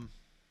from,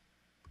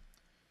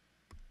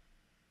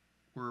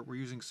 we're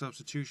using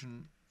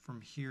substitution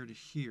from here to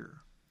here,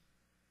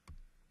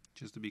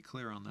 just to be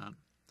clear on that.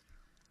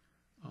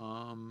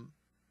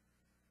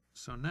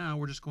 So now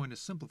we're just going to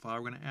simplify.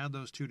 We're going to add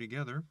those two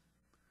together.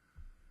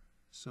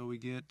 So we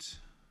get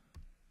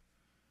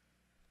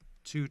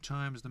 2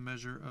 times the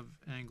measure of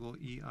angle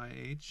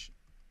EIH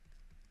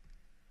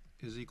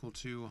is equal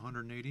to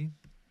 180.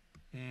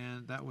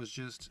 And that was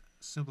just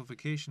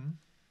simplification.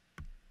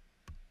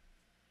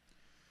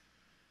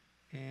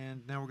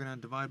 And now we're going to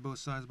divide both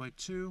sides by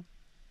 2.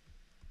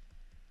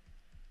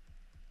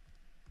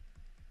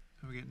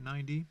 And we get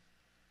 90.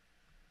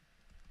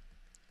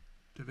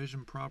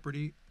 Division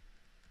property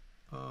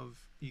of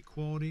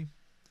equality.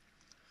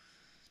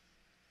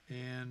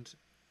 And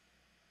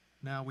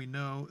now we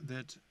know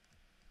that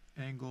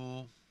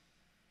angle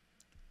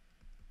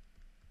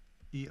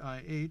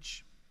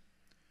EIH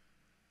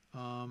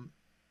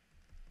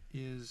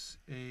is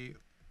a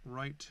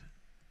right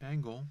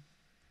angle.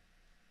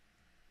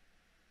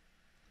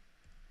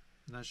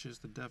 And that's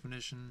just the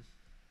definition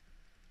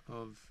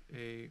of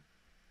a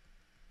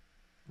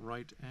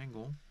right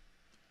angle.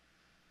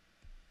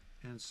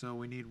 And so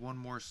we need one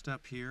more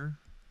step here.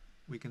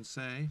 We can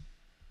say,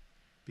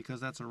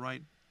 because that's a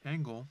right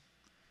angle,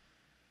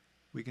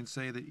 we can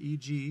say that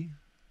EG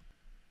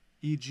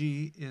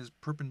is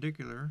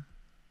perpendicular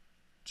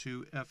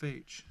to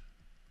FH.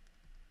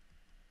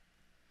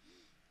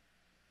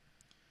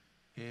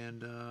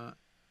 And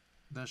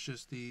that's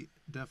just the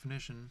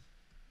definition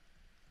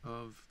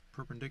of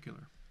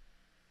perpendicular.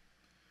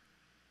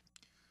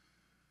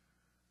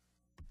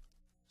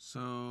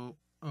 So,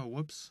 oh,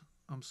 whoops,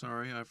 I'm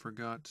sorry, I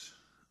forgot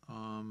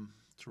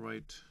to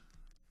write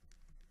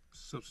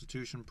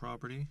substitution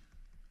property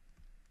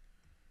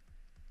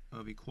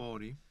of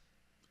equality.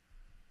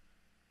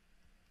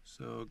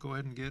 So go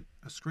ahead and get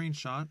a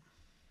screenshot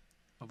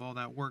of all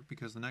that work,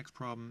 because the next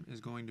problem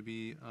is going to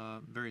be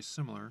very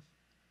similar,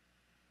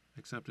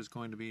 except it's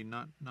going to be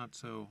not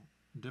so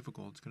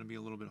difficult. It's going to be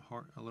a little bit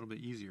hard, a little bit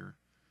easier.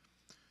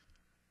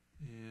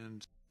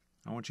 And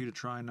I want you to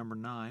try number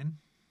 9.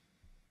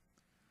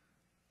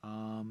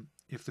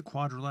 If the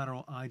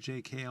quadrilateral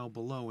IJKL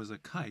below is a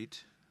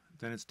kite,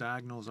 then its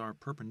diagonals are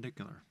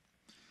perpendicular.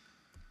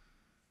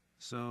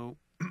 So,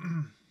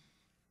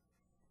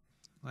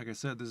 like I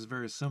said, this is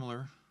very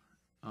similar.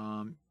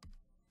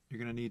 You're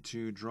going to need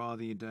to draw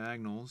the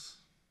diagonals,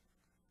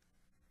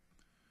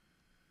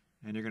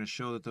 and you're going to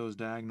show that those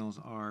diagonals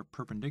are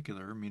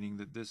perpendicular, meaning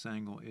that this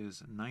angle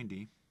is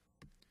 90.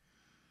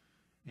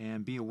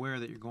 And be aware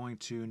that you're going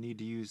to need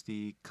to use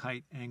the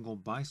kite angle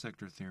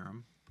bisector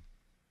theorem.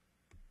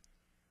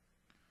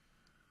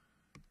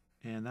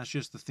 And that's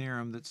just the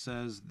theorem that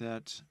says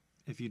that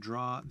if you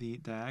draw the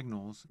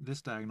diagonals,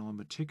 this diagonal in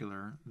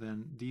particular,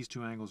 then these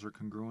two angles are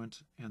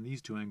congruent and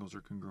these two angles are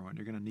congruent.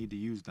 You're going to need to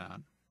use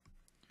that.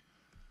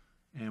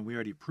 And we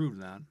already proved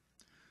that.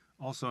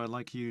 Also, I'd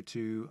like you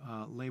to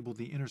label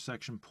the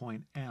intersection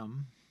point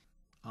M.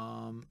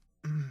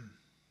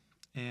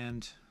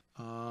 And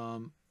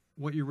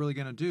what you're really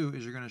going to do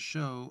is you're going to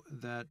show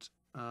that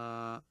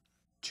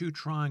two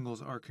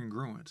triangles are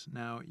congruent.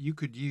 Now, you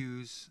could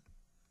use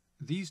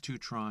these two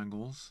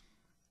triangles,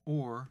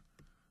 or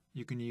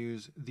you can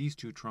use these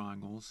two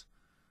triangles.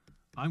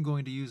 I'm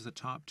going to use the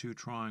top two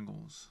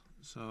triangles,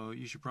 so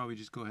you should probably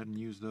just go ahead and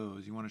use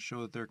those. You want to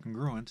show that they're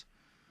congruent,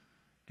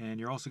 and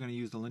you're also going to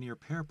use the linear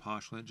pair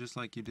postulate, just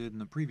like you did in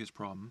the previous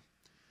problem,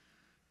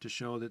 to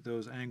show that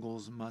those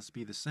angles must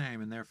be the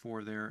same, and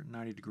therefore they're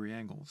 90-degree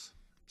angles.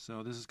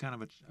 So this is kind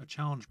of a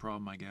challenge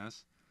problem, I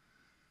guess.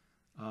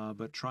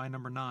 But try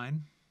number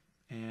 9,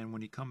 and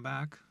when you come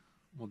back,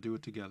 we'll do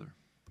it together.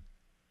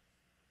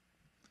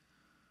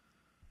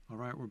 All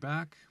right, we're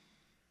back.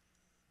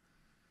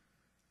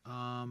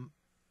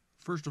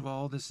 First of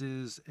all, this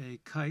is a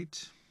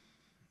kite.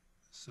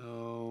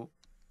 So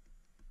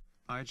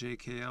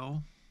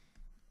IJKL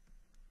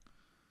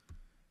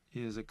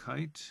is a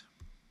kite.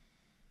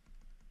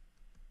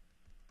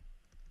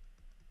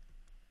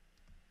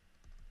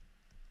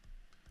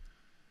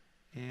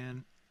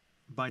 And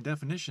by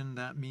definition,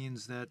 that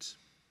means that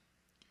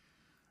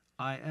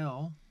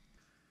IL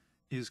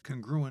is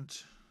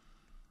congruent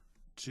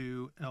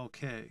to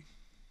LK.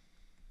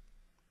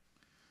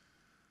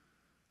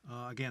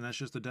 Again, that's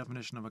just the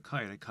definition of a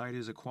kite. A kite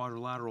is a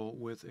quadrilateral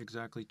with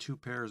exactly two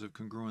pairs of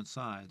congruent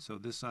sides. So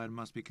this side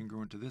must be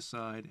congruent to this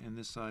side, and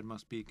this side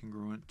must be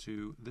congruent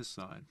to this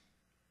side.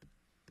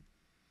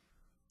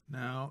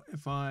 Now,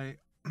 if I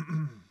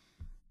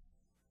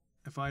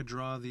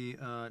draw the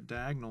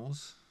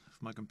diagonals,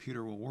 if my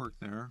computer will work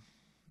there,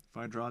 if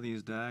I draw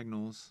these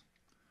diagonals,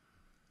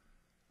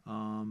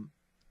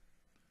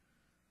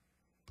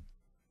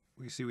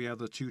 we see we have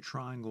the two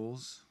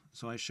triangles.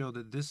 So I show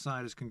that this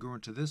side is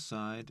congruent to this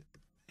side,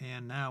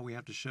 and now we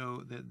have to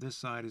show that this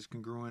side is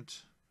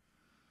congruent.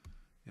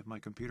 If my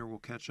computer will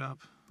catch up,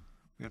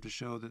 we have to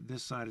show that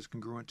this side is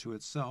congruent to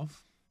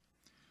itself,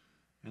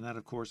 and that,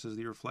 of course, is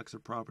the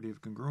reflexive property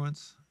of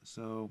congruence.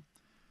 So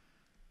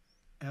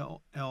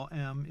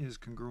LM is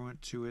congruent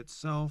to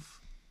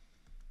itself,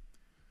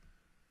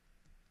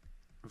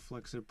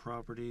 reflexive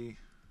property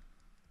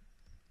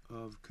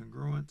of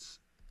congruence.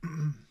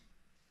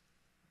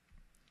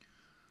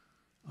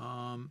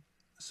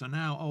 So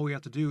now all we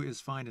have to do is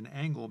find an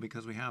angle,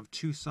 because we have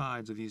two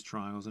sides of these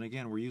triangles. And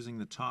again, we're using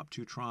the top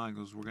two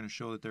triangles. We're going to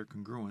show that they're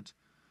congruent.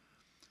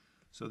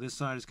 So this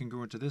side is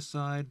congruent to this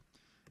side,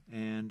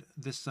 and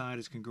this side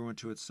is congruent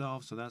to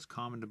itself. So that's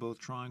common to both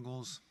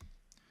triangles.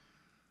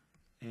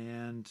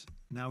 And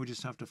now we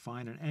just have to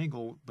find an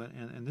angle,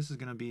 and this is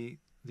going to be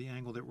the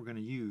angle that we're going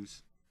to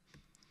use.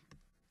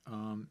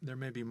 There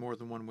may be more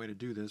than one way to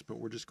do this, but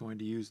we're just going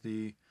to use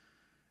the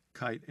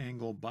kite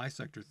angle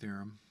bisector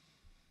theorem.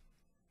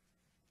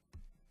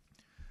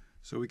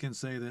 So we can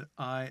say that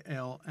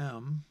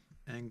ILM,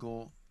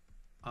 angle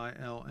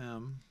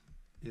ILM,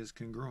 is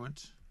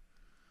congruent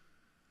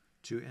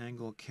to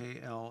angle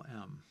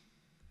KLM.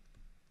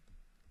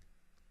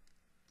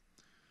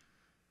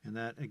 And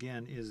that,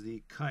 again, is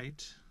the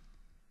kite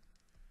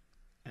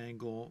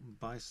angle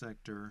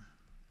bisector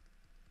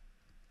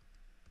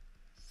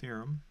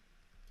theorem.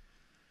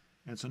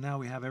 And so now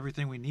we have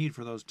everything we need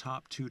for those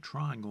top two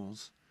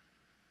triangles.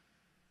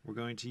 We're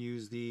going to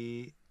use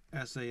the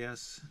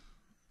SAS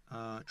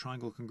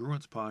triangle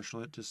congruence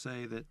postulate to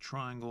say that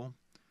triangle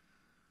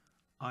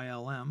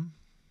ILM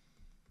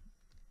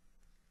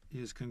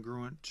is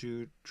congruent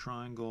to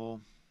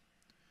triangle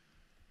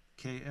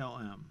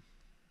KLM.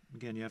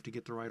 Again, you have to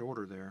get the right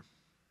order there.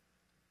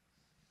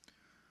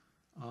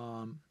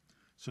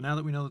 So now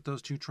that we know that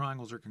those two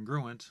triangles are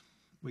congruent,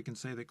 we can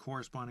say that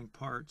corresponding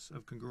parts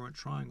of congruent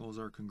triangles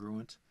are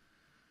congruent.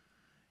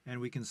 And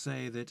we can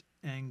say that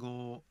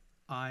angle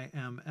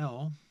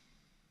IML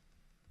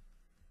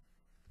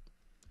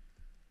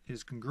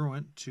is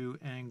congruent to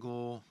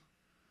angle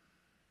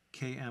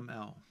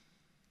KML.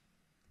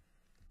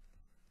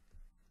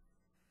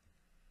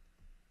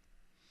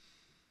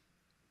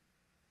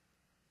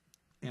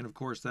 And of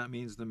course, that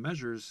means the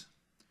measures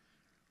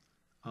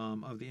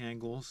of the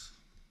angles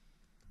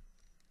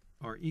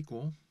are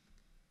equal.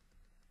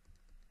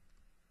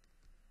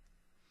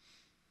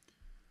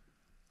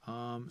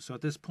 So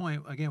at this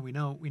point, again, we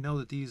know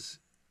that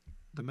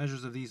the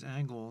measures of these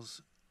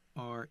angles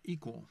are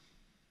equal.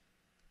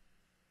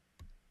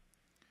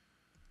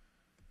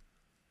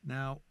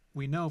 Now,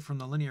 we know from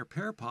the linear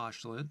pair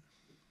postulate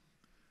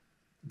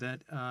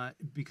that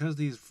because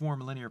these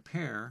form a linear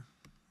pair,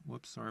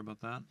 whoops, sorry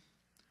about that,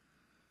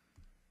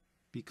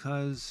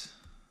 because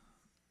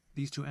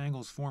these two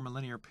angles form a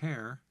linear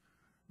pair,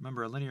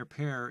 remember, a linear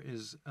pair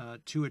is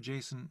two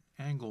adjacent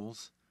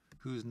angles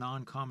whose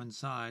non-common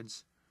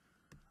sides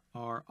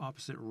are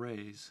opposite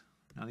rays.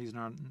 Now these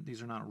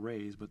are not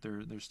rays, but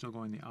they're still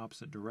going the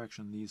opposite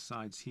direction, these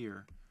sides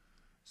here.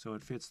 So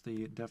it fits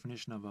the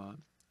definition of a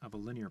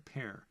linear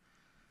pair.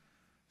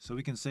 So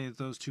we can say that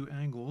those two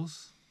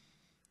angles,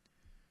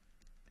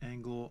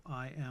 angle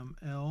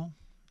IML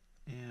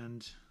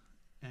and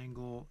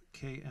angle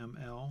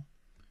KML,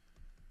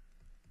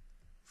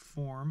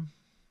 form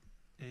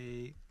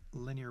a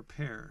linear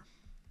pair.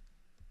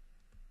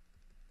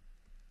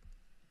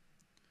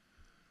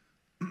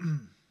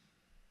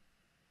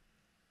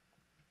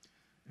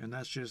 And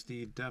that's just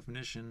the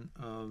definition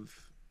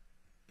of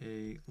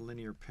a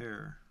linear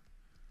pair.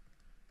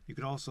 You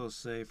could also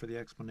say, for the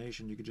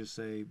explanation, you could just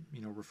say,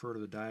 refer to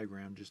the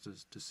diagram just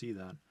to see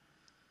that.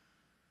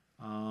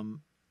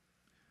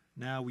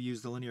 Now we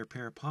use the linear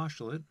pair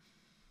postulate.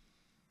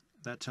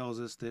 That tells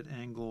us that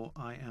angle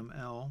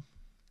IML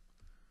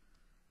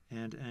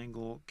and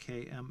angle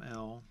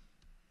KML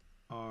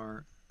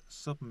are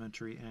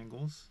supplementary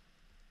angles.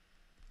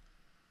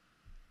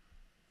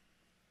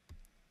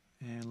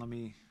 And let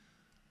me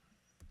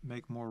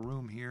make more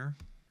room here.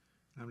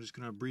 I'm just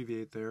going to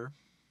abbreviate there.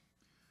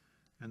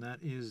 And that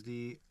is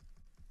the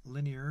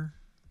linear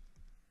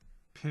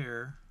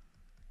pair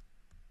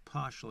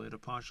postulate, a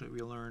postulate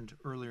we learned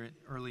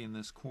early in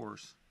this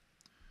course.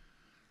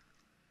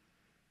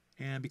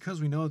 And because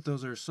we know that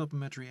those are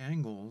supplementary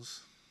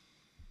angles,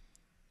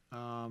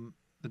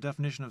 the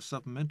definition of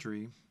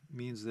supplementary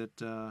means that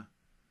the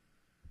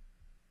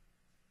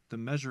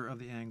measure of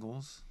the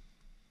angles,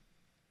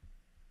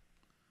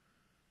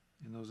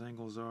 and those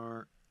angles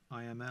are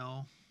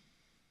IML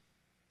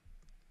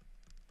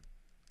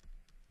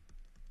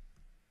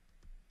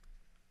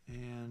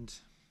and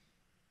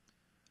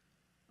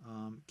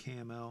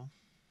KML,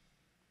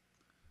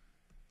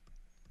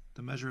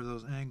 the measure of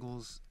those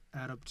angles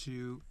add up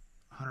to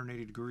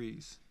 180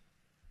 degrees.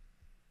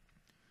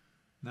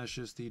 And that's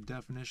just the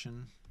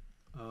definition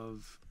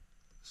of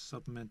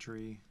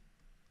supplementary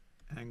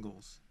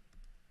angles.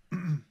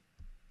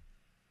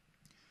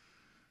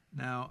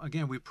 Now,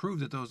 again, we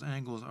proved that those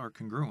angles are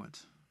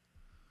congruent.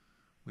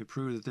 We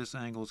proved that this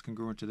angle is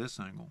congruent to this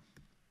angle.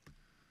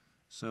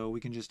 So we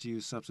can just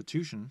use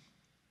substitution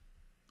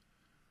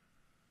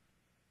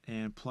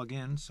and plug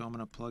in. So I'm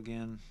going to plug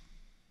in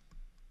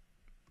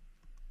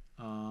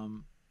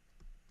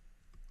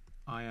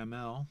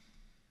IML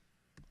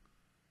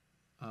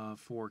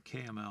for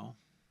KML.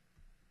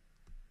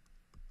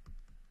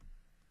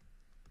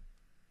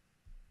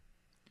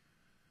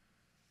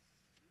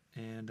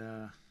 And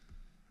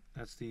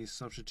that's the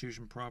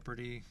substitution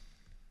property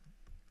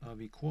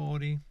of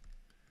equality.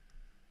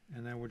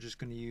 And then we're just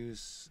going to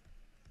use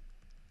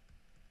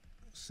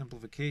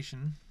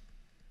simplification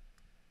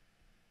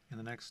in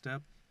the next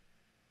step.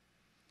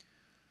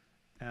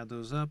 Add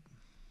those up.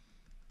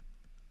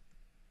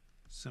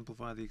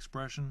 Simplify the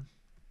expression.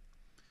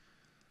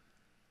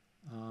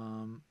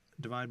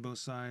 Divide both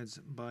sides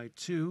by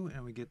 2,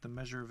 and we get the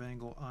measure of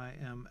angle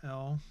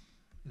IML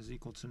is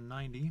equal to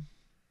 90.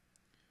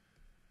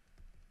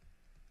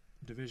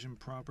 Division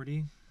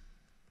property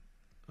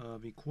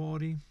of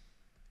equality.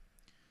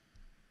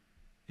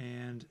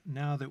 And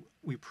now that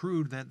we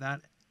proved that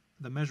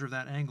the measure of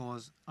that angle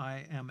is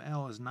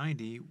IML is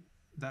 90,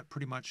 that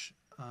pretty much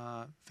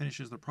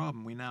finishes the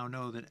problem. We now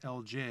know that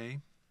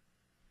LJ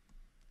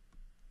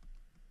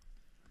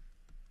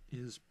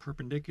is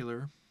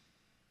perpendicular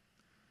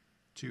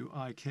to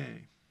IK.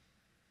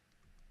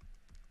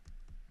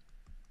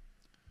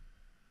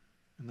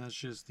 And that's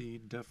just the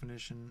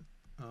definition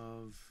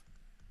of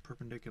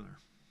perpendicular.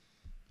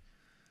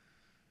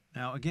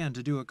 Now again,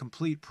 to do a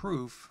complete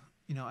proof,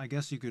 I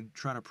guess you could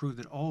try to prove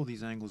that all of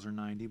these angles are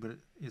 90, but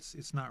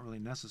it's not really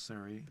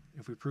necessary.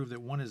 If we prove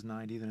that one is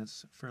 90, then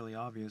it's fairly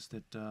obvious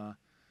that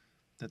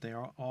that they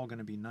are all going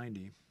to be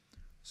 90.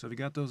 So if you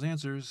got those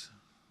answers,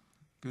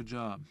 good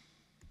job.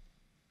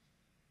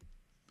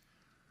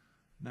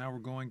 Now we're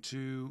going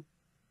to,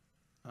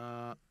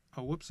 oh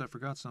whoops, I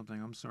forgot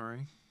something, I'm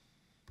sorry.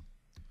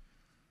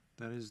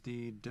 That is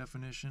the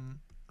definition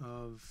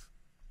of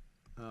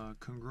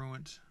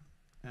congruent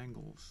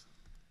angles.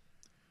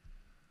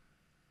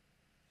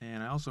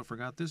 And I also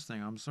forgot this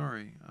thing, I'm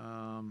sorry.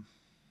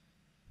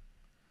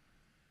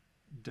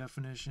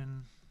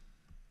 Definition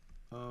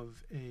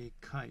of a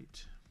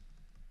kite.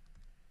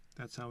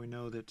 That's how we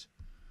know that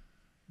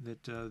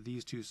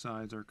these two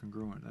sides are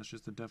congruent. That's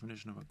just the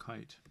definition of a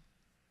kite.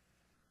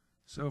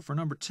 So for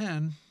number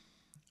 10,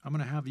 I'm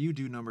going to have you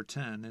do number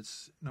 10.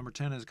 Number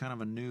 10 is kind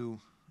of a new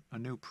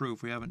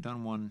proof. We haven't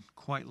done one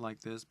quite like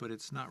this, but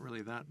it's not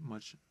really that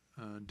much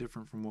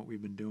different from what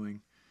we've been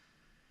doing.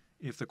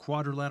 If the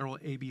quadrilateral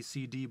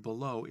ABCD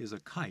below is a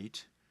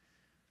kite,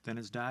 then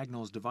its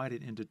diagonal is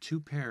divided into two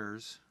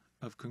pairs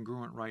of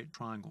congruent right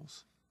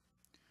triangles.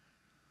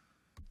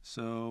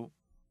 So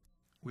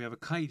we have a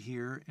kite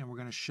here, and we're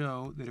going to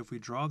show that if we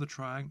draw the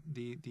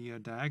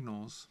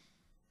diagonals,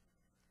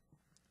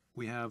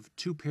 we have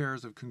two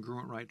pairs of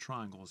congruent right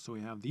triangles. So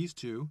we have these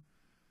two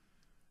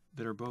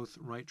that are both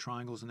right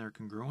triangles and they're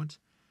congruent,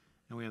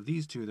 and we have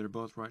these two that are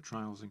both right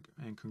triangles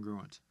and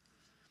congruent.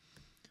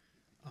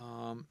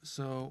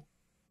 So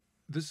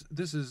this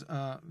is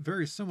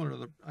very similar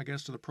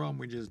to the problem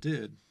we just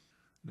did.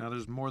 Now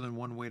there's more than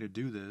one way to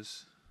do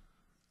this.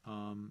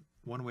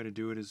 One way to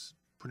do it is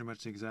pretty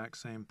much the exact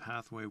same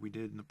pathway we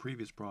did in the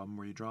previous problem,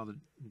 where you draw the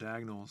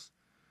diagonals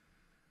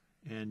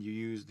and you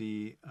use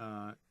the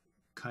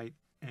kite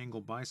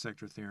angle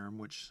bisector theorem,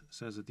 which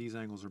says that these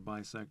angles are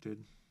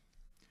bisected.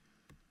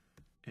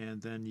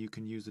 And then you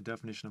can use the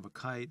definition of a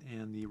kite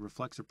and the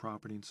reflexive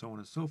property and so on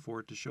and so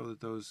forth to show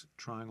that those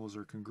triangles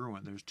are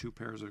congruent. There's two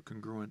pairs of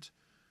congruent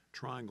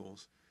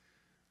triangles.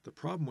 The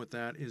problem with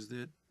that is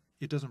that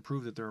it doesn't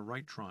prove that they're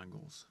right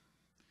triangles.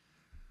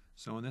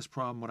 So in this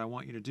problem, what I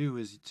want you to do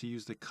is to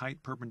use the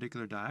kite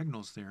perpendicular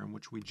diagonals theorem,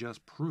 which we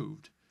just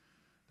proved.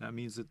 That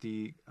means that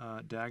the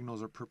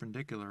diagonals are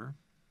perpendicular,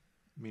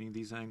 meaning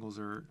these angles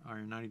are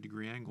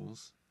 90-degree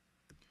angles.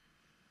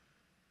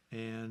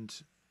 And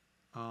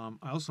I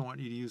also want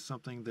you to use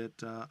something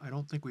that I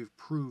don't think we've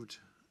proved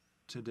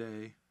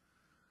today.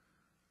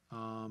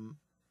 I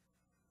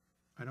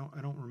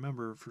don't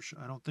remember for sure.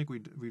 I don't think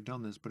we've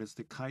done this, but it's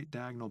the kite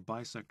diagonal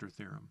bisector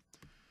theorem.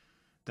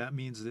 That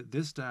means that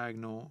this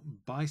diagonal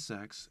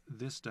bisects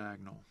this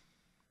diagonal.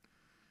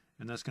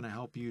 And that's going to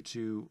help you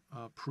to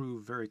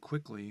prove very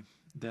quickly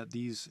that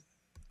these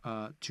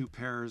two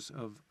pairs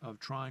of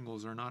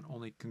triangles are not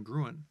only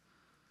congruent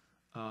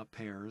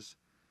pairs,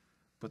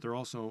 but they're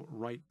also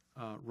right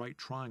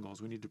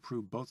triangles. We need to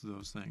prove both of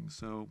those things.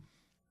 So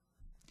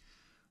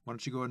why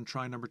don't you go ahead and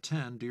try number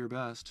 10, do your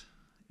best.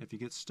 If you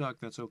get stuck,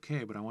 that's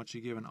okay, but I want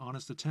you to give an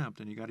honest attempt,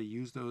 and you got to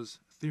use those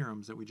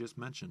theorems that we just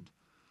mentioned.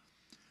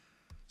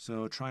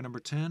 So try number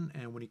 10,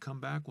 and when you come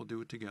back, we'll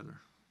do it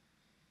together.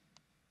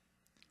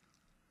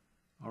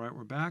 All right,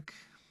 we're back.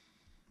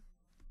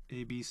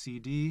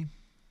 ABCD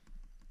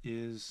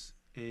is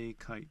a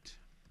kite.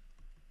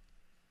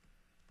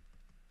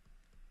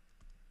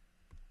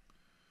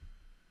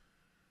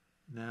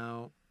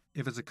 Now,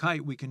 if it's a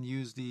kite, we can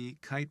use the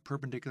kite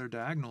perpendicular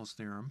diagonals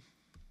theorem.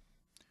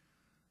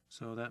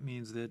 So that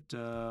means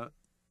that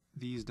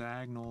these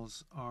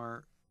diagonals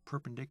are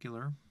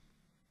perpendicular.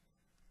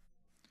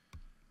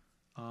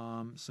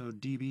 So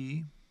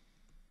DB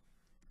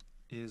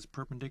is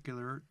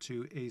perpendicular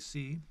to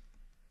AC.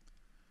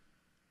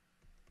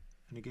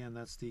 And again,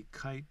 that's the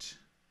kite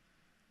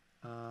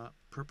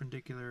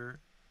perpendicular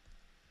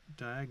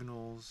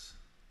diagonals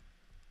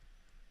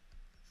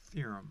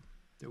theorem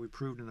that we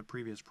proved in the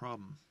previous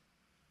problem.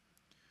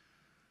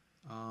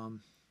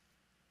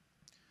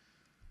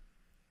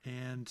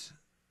 And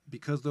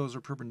because those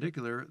are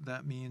perpendicular,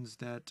 that means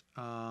that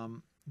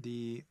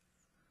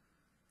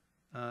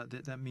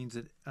that means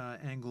that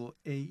angle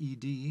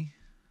AED,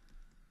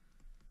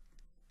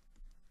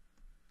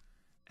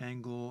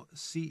 angle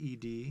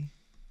CED,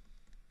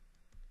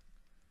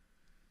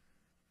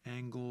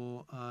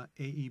 angle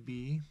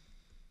AEB,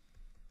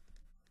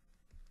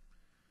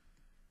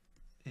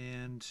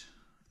 and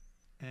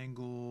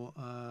angle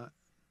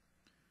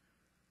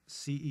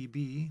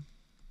CEB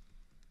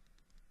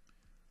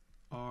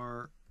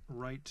are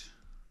right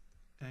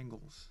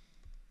angles.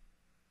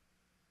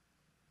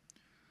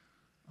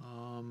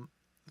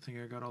 I think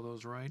I got all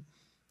those right.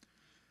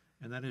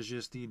 And that is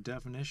just the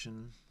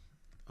definition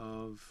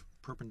of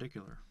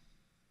perpendicular.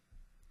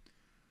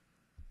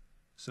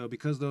 So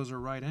because those are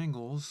right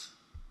angles,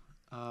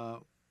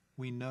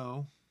 we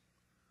know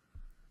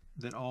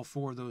that all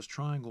four of those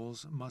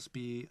triangles must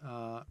be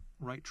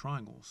right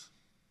triangles.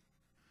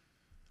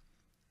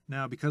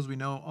 Now, because we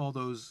know all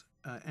those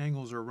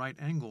angles are right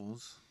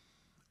angles,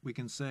 we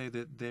can say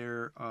that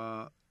they're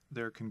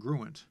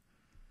congruent.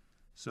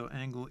 So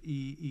angle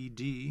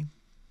EED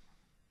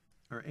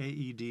or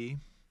AED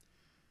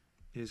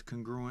is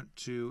congruent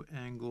to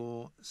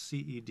angle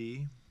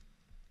CED.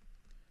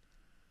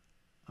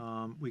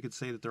 We could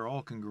say that they're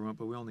all congruent,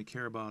 but we only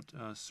care about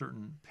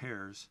certain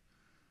pairs.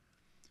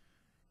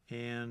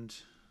 And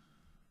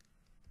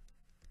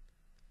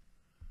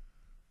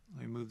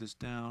let me move this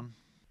down.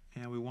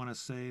 And we want to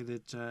say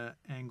that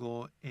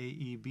angle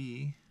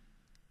AEB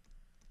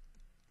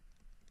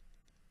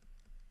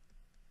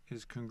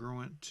is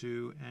congruent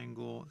to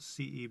angle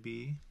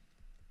CEB.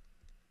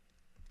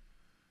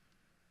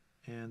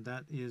 And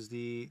that is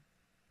the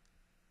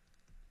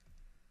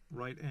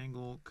right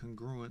angle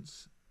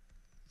congruence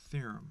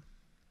theorem.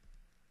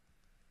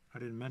 I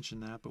didn't mention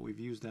that, but we've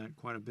used that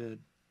quite a bit.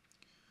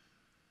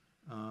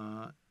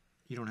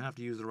 You don't have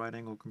to use the right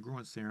angle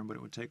congruence theorem, but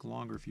it would take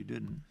longer if you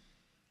didn't.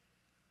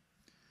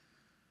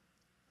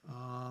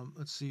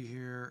 Let's see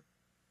here.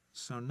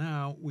 So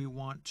now we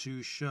want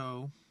to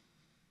show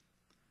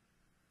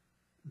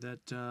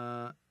that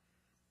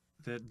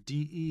that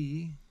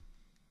DE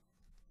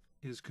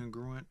is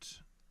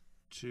congruent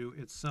to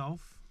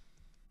itself,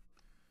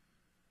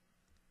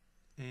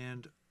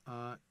 and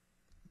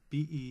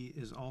BE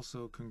is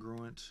also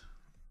congruent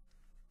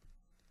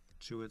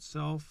to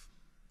itself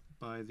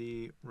by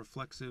the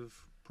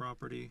reflexive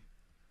property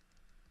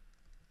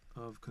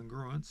of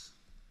congruence.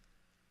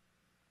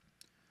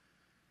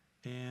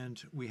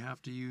 And we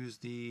have to use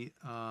the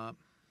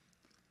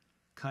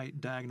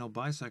kite diagonal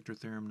bisector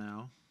theorem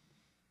now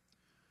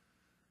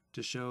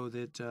to show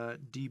that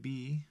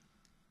DB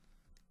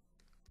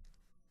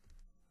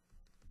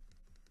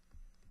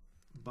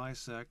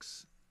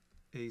bisects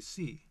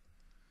AC.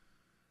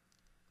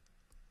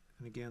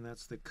 And again,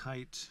 that's the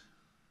kite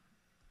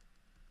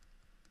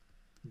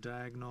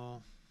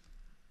diagonal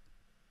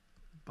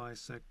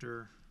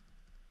bisector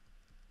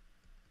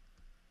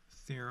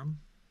theorem.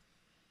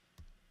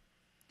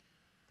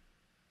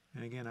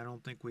 And again, I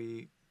don't think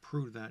we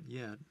proved that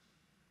yet,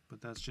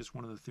 but that's just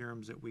one of the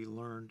theorems that we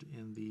learned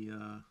in the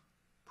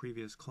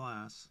previous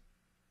class.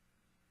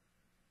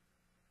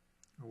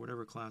 or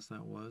whatever class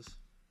that was.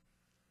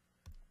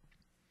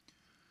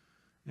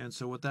 And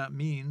so what that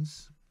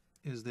means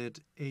is that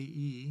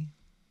AE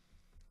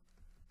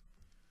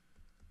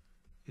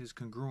is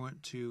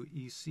congruent to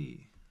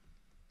EC.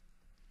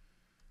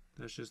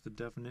 That's just the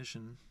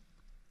definition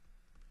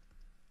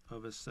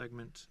of a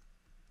segment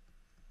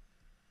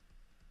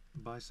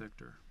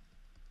bisector.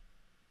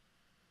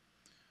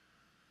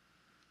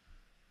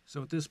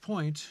 So at this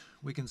point,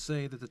 we can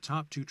say that the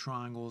top two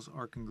triangles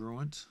are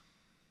congruent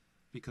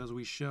because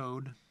we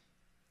showed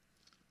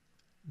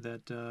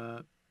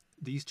that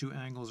these two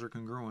angles are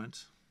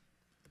congruent,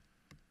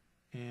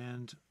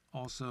 and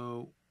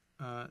also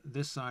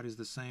this side is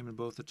the same in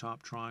both the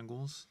top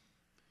triangles,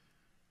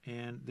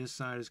 and this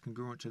side is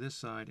congruent to this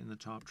side in the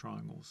top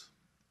triangles.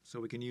 So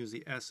we can use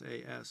the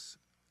SAS,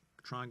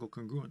 triangle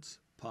congruence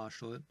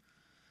postulate,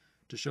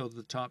 to show that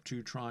the top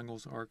two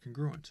triangles are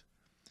congruent.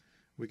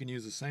 We can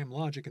use the same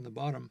logic in the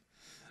bottom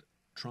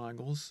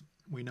triangles.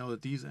 We know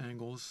that these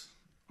angles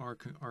are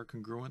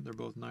congruent. They're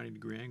both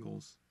 90-degree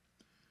angles.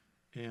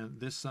 And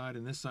this side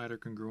are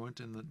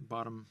congruent in the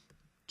bottom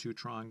two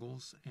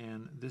triangles,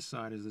 and this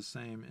side is the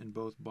same in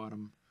both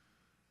bottom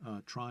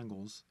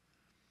triangles.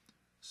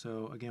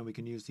 So again, we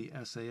can use the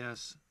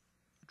SAS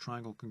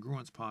triangle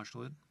congruence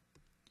postulate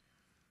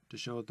to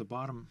show that the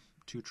bottom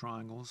two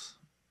triangles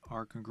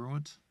are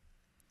congruent.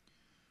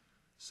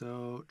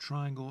 So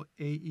triangle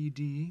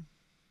AED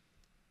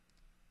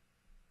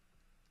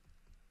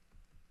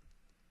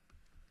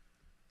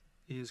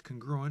is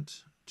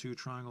congruent to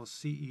triangle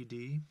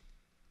CED,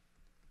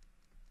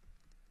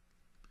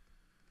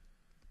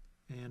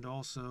 and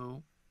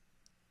also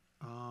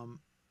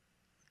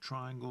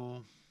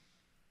triangle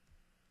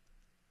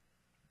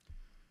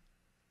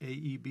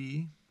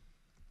AEB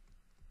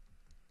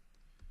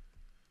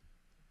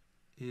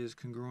is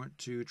congruent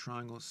to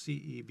triangle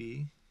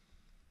CEB,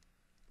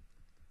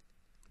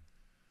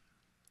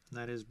 and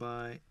that is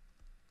by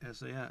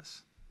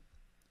SAS.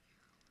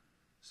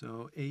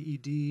 So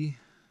AED,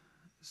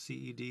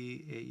 CED,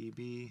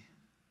 AEB,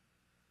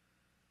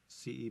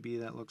 CEB,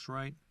 that looks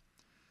right.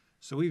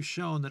 So we've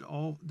shown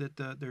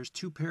that there's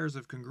two pairs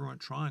of congruent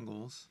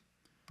triangles.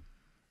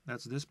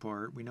 That's this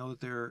part. We know that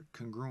they're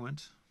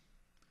congruent,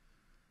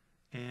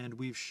 and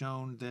we've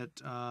shown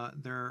that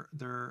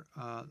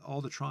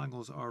all the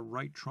triangles are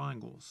right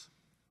triangles,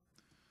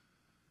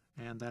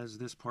 and that is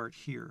this part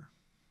here.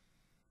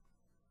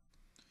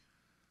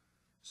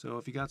 So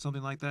if you got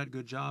something like that,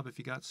 good job. If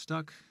you got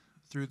stuck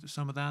through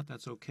some of that,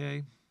 that's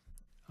okay.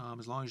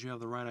 As long as you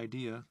have the right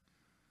idea,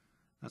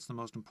 that's the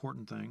most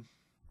important thing.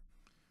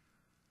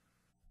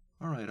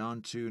 All right,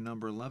 on to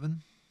number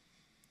 11.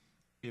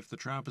 If the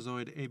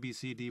trapezoid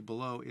ABCD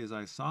below is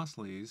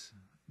isosceles,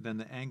 then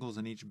the angles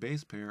in each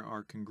base pair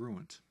are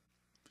congruent.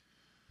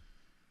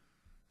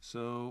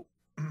 So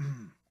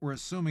we're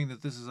assuming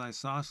that this is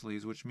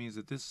isosceles, which means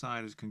that this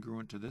side is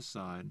congruent to this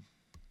side.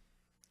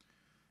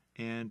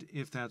 And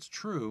if that's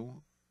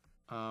true,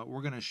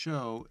 we're going to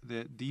show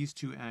that these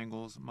two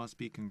angles must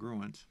be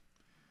congruent,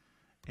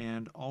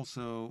 and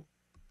also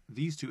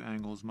these two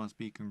angles must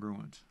be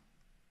congruent.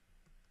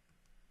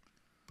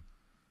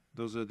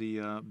 Those are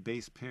the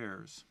base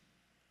pairs.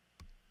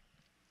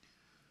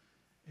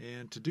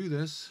 And to do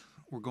this,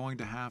 we're going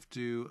to have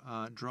to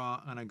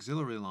draw an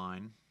auxiliary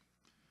line,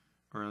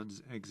 or an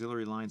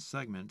auxiliary line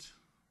segment,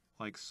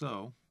 like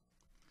so.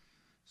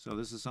 So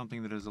this is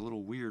something that is a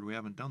little weird. We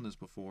haven't done this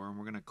before, and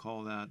we're going to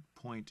call that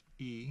point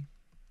E.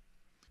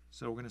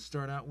 So we're going to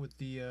start out with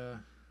the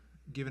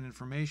given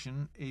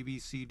information.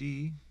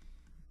 ABCD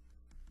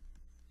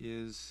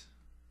is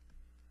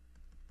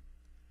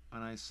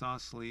an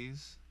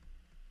isosceles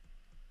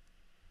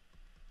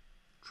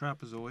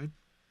trapezoid,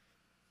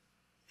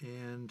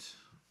 and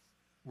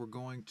we're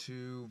going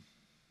to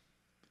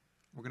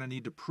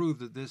need to prove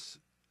that this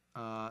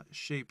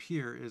shape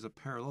here is a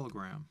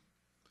parallelogram.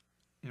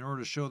 In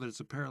order to show that it's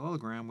a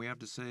parallelogram, we have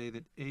to say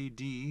that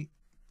AD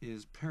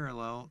is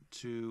parallel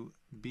to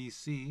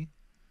BC,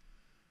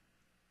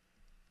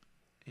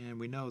 and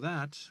we know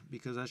that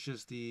because that's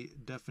just the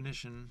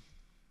definition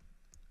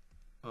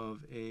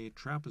of a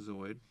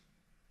trapezoid.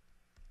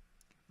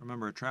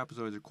 Remember, a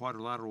trapezoid is a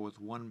quadrilateral with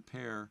one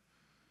pair,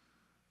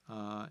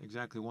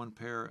 exactly one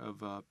pair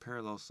of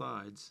parallel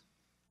sides.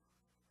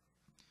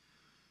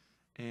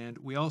 And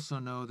we also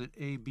know that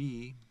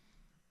AB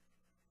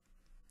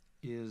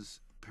is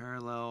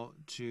parallel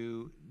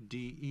to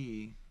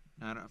DE.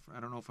 I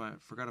don't know if I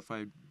forgot if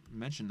I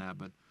mentioned that,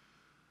 but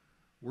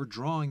we're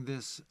drawing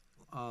this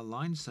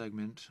line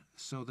segment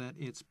so that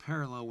it's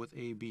parallel with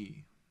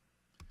AB.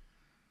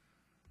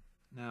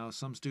 Now,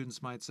 some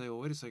students might say, well,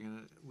 wait a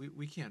second,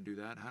 we can't do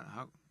that.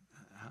 How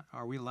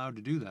are we allowed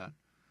to do that?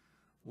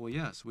 Well,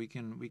 yes, we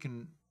can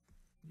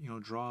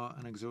draw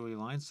an auxiliary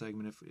line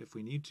segment if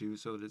we need to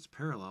so that it's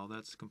parallel.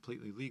 That's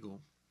completely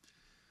legal.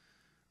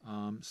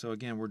 So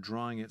again, we're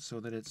drawing it so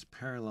that it's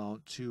parallel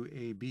to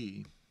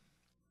AB.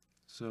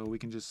 So we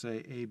can just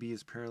say AB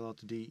is parallel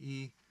to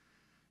DE,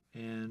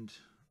 and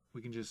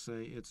we can just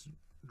say it's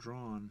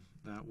drawn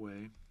that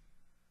way.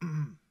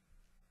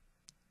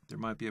 There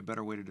might be a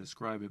better way to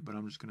describe it, but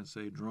I'm just going to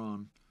say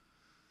drawn.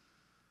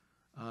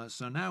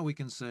 So now we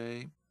can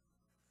say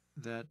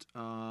that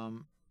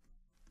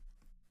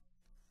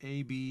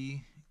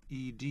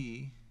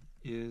ABED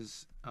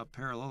is a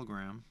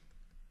parallelogram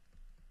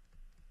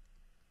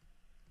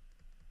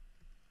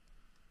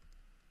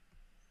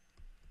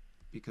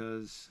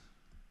because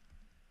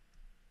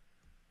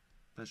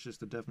that's just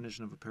the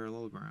definition of a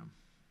parallelogram.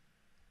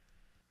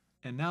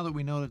 And now that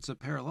we know that it's a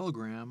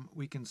parallelogram,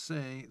 we can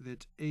say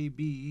that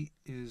AB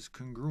is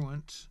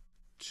congruent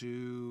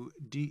to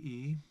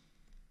DE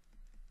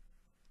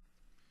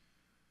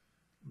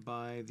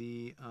by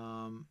the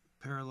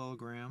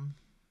parallelogram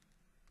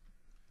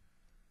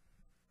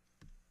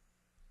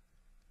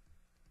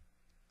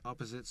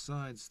opposite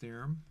sides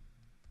theorem.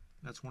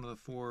 That's one of the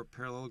 4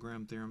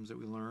 parallelogram theorems that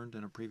we learned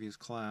in a previous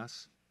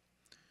class.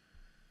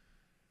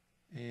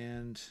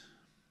 And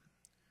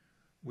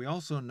we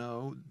also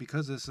know,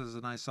 because this is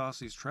an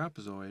isosceles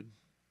trapezoid,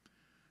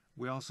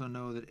 we also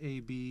know that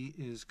AB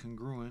is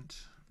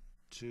congruent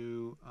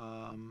to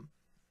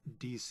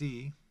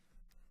DC.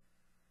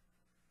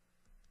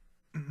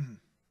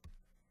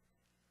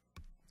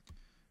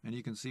 And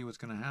you can see what's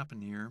going to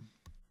happen here.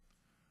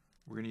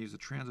 We're going to use the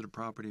transitive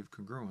property of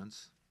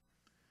congruence.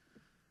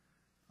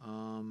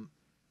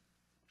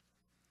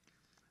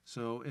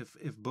 So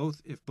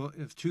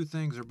if two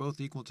things are both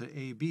equal to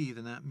AB,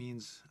 then that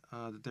means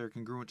that they're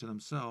congruent to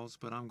themselves.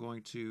 But I'm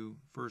going to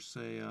first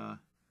say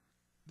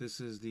this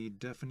is the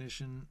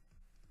definition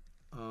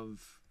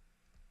of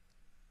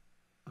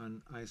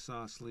an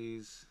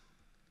isosceles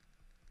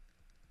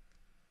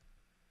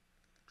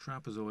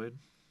trapezoid.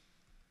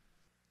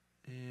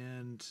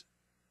 And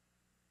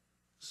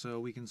so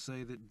we can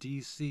say that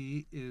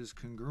DC is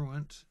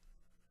congruent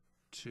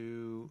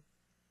to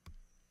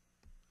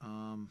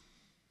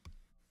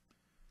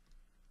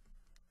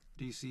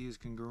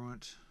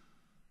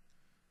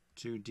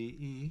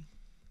DE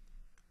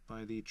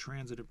by the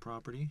transitive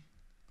property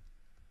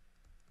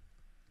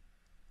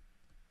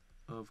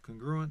of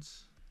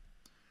congruence.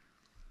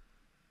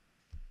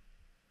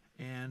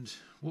 And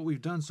what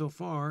we've done so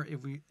far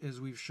is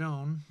we've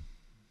shown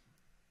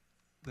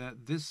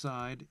that this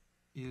side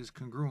is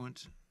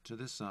congruent to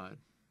this side.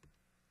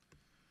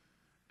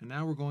 And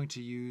now we're going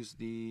to use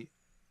the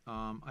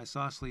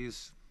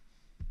isosceles.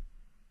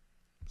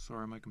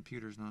 Sorry, my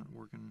computer's not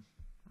working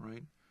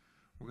right.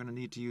 We're going to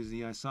need to use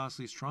the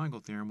isosceles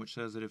triangle theorem, which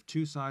says that if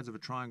two sides of a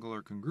triangle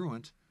are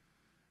congruent,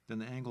 then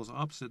the angles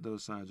opposite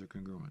those sides are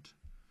congruent.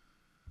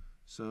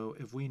 So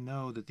if we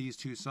know that these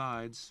two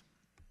sides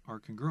are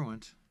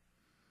congruent,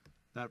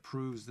 that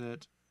proves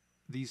that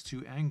these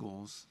two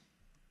angles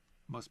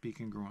must be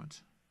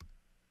congruent.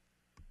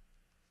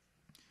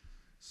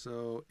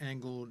 So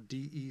angle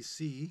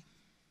DEC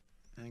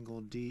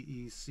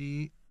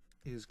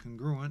is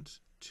congruent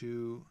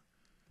to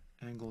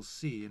angle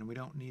C, and we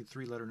don't need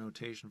 3-letter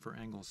notation for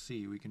angle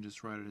C. We can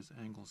just write it as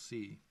angle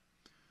C.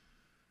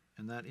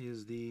 And that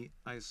is the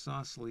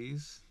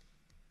isosceles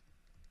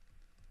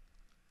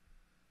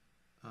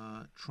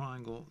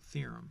triangle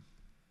theorem.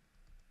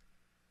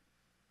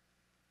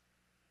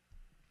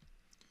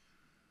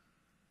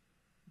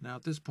 Now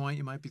at this point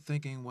you might be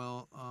thinking,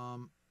 well,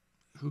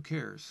 who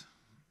cares?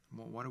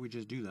 Well, why don't we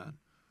just do that?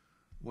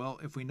 Well,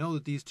 if we know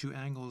that these two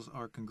angles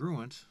are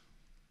congruent,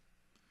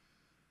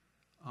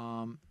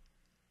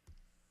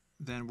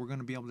 then we're going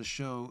to be able to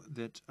show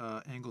that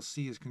angle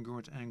C is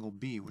congruent to angle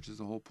B, which is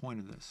the whole point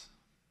of this.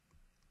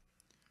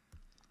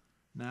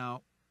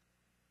 Now,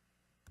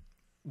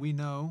 we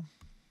know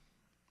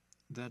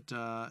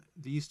that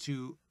these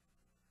two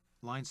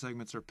line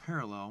segments are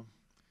parallel,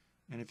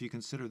 and if you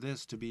consider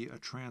this to be a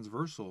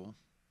transversal,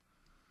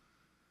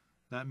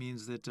 that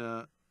means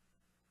that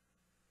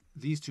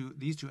these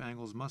two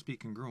angles must be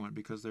congruent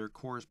because they're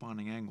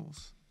corresponding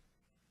angles.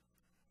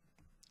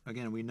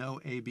 Again, we know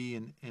AB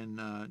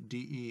and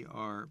DE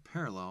are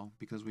parallel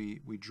because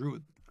we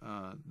drew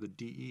the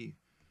DE.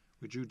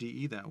 We drew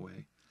DE that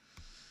way.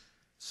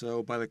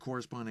 So by the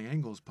corresponding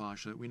angles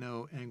postulate, we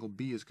know angle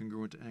B is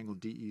congruent to angle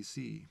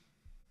DEC.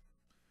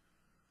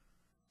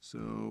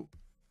 So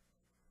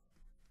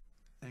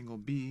angle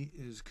B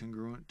is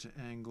congruent to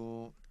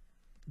angle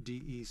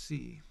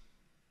DEC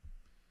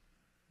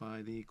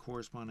by the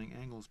corresponding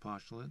angles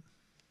postulate.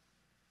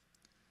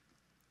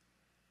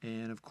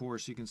 And of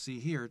course, you can see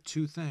here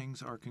two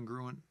angles are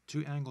congruent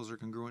to angle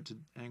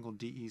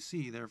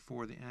DEC,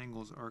 therefore the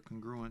angles are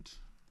congruent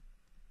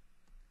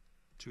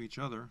to each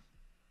other.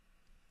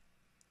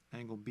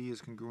 Angle B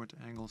is congruent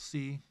to angle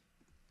C,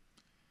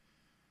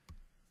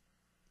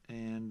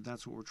 and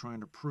that's what we're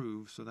trying to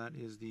prove. So that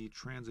is the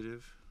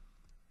transitive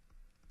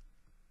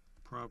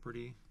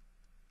property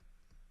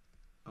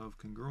of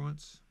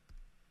congruence.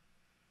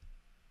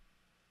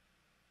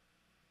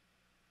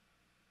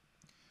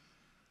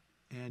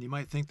 And you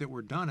might think that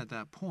we're done at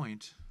that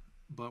point,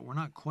 but we're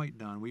not quite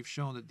done. We've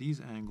shown that these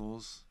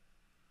angles,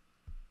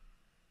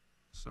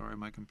 sorry,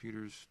 my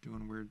computer's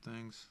doing weird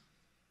things.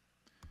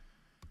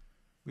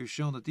 We've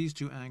shown that these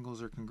two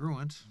angles are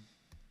congruent,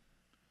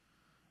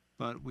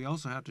 But we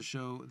also have to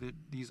show that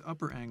these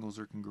upper angles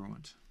are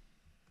congruent.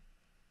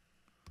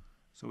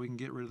 So we can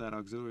get rid of that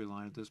auxiliary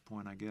line at this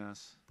point, I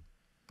guess.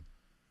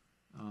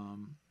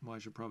 Well, I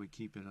should probably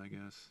keep it, I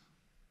guess,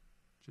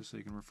 just so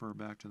you can refer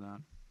back to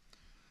that.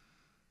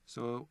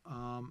 So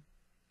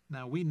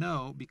now we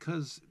know,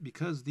 because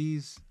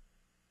these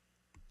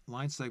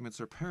line segments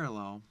are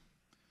parallel,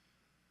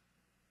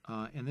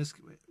 and this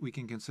we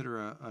can consider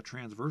a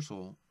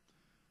transversal,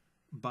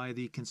 by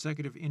the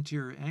consecutive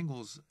interior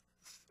angles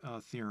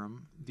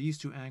theorem, these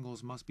two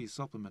angles must be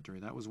supplementary.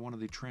 That was one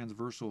of the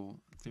transversal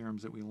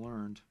theorems that we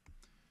learned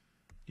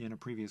in a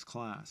previous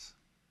class.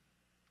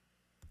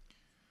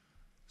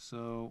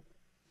 So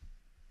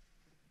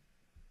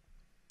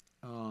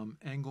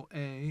angle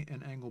A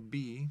and angle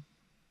B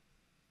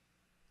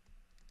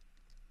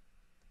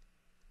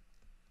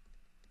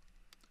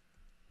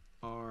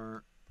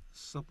are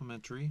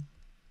supplementary,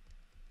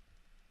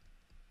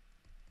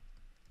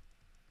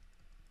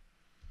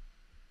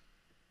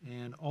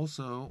 and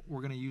also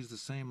we're going to use the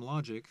same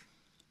logic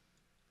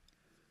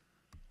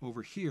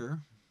over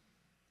here.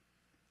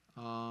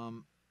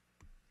 We're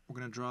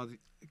going to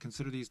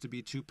consider these to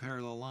be two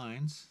parallel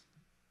lines,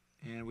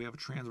 and we have a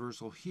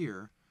transversal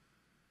here,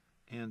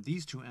 and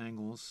these two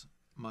angles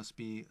must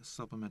be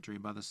supplementary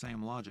by the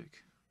same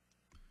logic.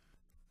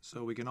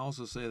 So we can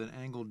also say that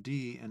angle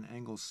D and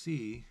angle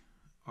C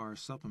are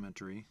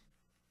supplementary.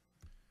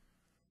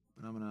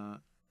 But I'm going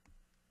to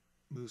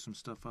move some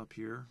stuff up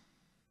here.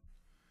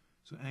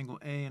 So angle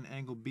A and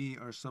angle B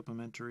are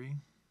supplementary,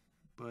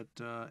 but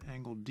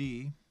angle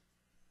D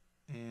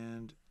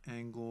and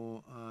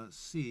angle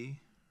C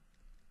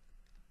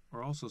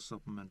are also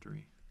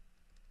supplementary.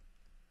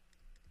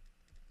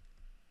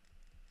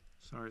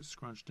 Sorry, it's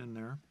scrunched in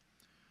there.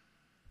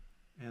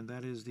 And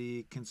that is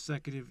the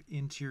consecutive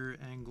interior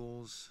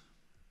angles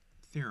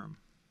theorem.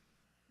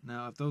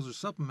 Now, if those are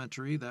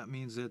supplementary, that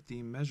means that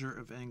the measure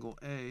of angle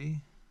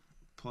A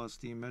plus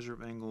the measure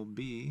of angle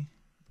B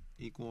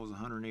equals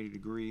 180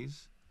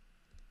 degrees,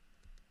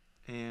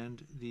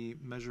 and the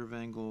measure of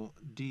angle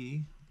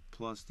D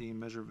plus the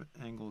measure of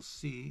angle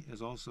C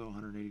is also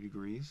 180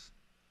 degrees.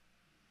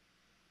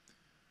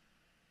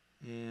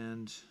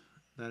 And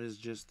that is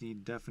just the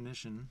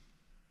definition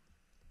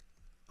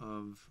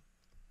of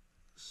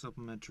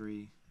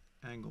supplementary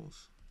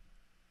angles.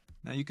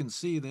 Now you can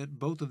see that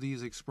both of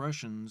these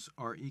expressions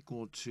are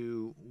equal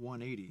to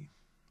 180.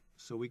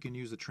 So we can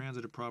use the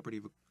transitive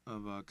property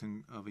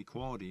of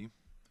equality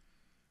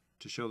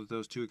to show that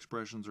those two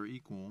expressions are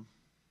equal.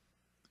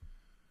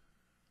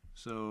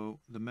 So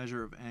the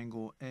measure of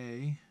angle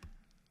A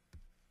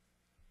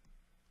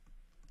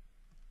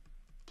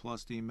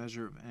plus the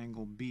measure of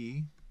angle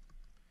B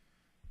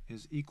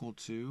is equal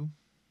to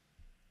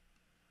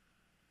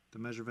the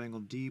measure of angle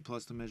D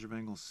plus the measure of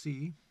angle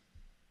C.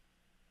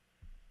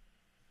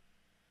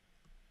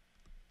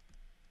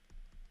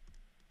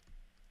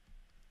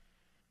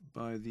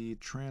 By the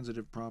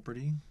transitive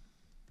property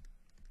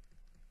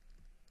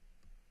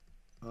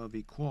of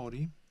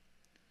equality.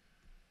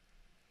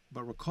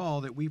 But recall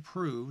that we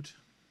proved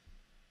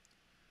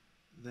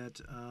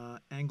that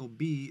angle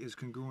B is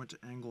congruent to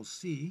angle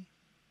C.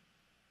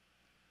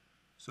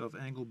 So if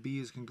angle B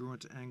is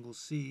congruent to angle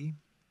C,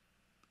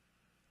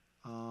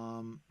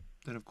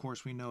 then of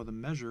course we know the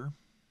measure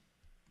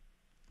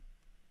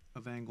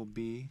of angle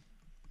B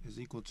is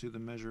equal to the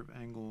measure of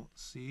angle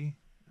C,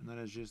 and that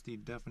is just the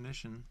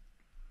definition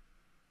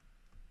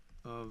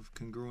of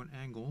congruent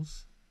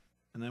angles.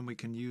 And then we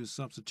can use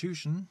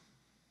substitution.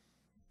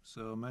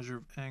 So measure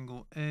of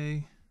angle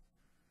A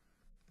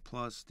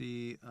plus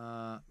the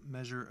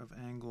measure of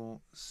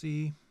angle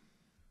C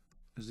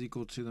is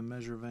equal to the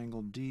measure of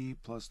angle D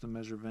plus the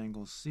measure of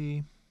angle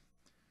C.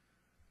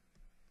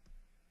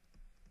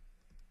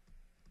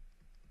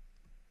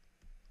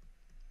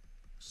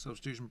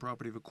 Substitution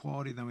property of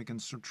equality, then we can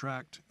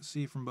subtract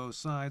C from both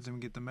sides and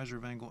we get the measure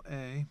of angle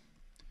A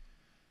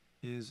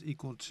is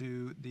equal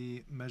to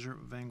the measure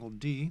of angle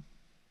D.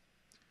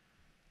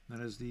 That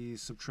is the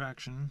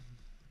subtraction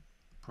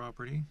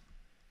property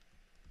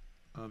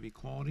of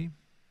equality.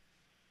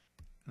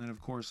 And then of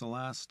course the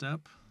last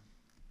step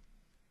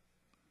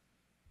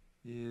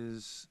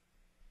is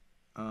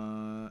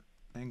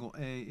angle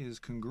A is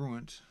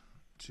congruent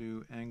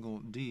to angle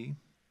D,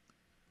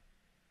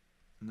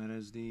 and that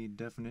is the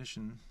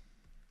definition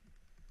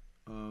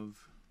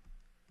of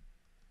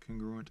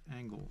congruent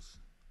angles.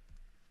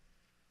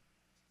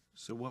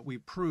 So what we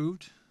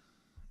proved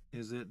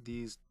is that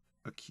these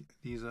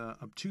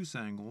obtuse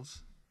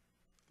angles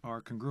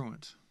are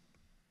congruent.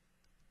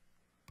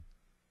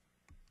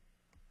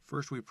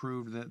 First we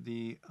proved that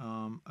the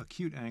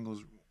acute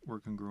angles were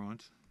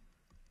congruent,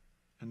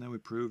 and then we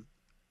proved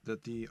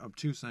that the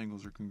obtuse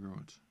angles are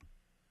congruent.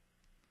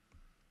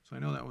 So I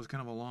know that was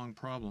kind of a long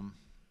problem.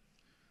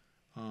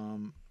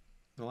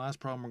 The last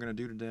problem we're going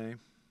to do today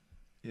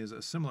is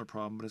a similar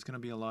problem, but it's going to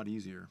be a lot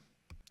easier.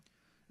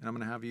 And I'm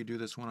going to have you do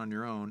this one on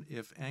your own.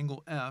 If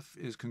angle F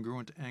is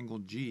congruent to angle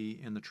G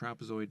in the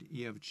trapezoid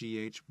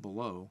EFGH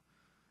below,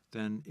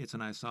 then it's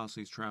an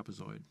isosceles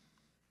trapezoid.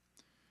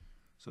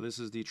 So this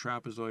is the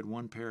trapezoid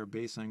one pair of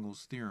base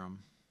angles theorem.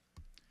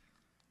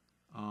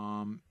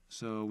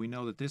 So we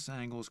know that this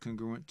angle is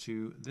congruent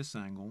to this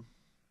angle,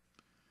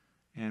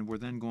 and we're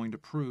then going to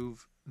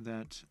prove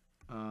that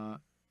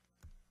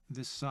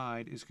this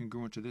side is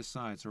congruent to this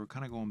side. So we're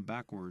kind of going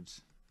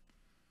backwards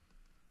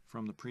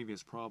from the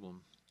previous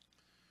problem.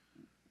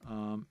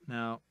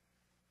 Now,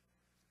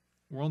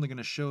 we're only going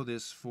to show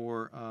this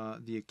for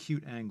the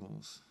acute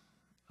angles.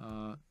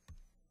 I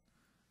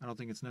don't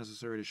think it's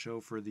necessary to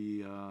show for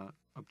the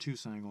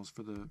obtuse angles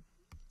for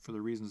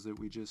the reasons that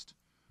we just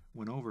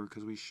went over,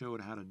 because we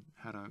showed how to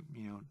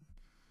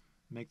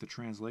make the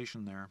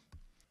translation there.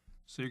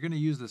 So you're going to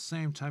use the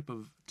same type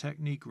of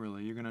technique,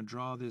 really. You're going to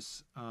draw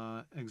this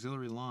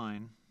auxiliary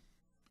line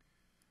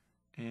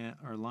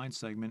or line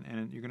segment,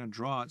 and you're going to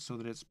draw it so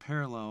that it's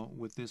parallel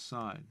with this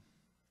side.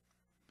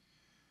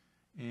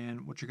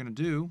 And what you're going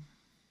to do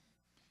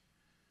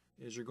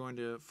is you're going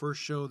to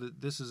first show that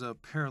this is a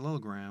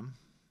parallelogram,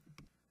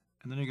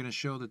 and then you're going to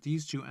show that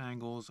these two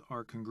angles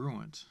are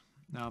congruent.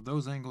 Now, if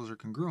those angles are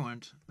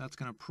congruent, that's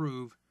going to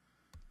prove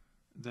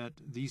that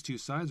these two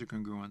sides are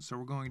congruent. So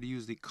we're going to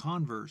use the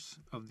converse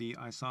of the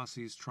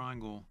isosceles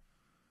triangle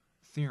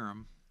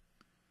theorem.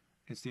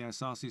 It's the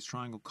isosceles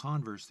triangle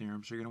converse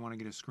theorem, so you're going to want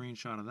to get a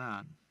screenshot of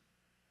that.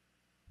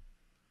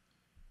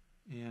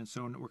 And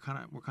so we're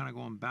kind of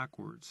going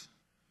backwards.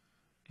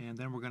 And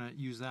then we're going to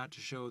use that to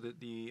show that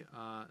the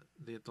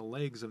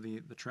legs of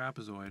the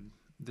trapezoid,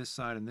 this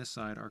side and this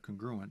side, are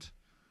congruent.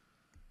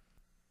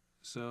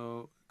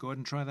 So go ahead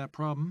and try that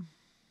problem,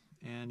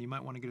 and you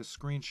might want to get a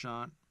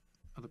screenshot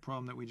of the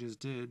problem that we just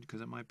did,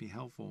 because it might be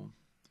helpful.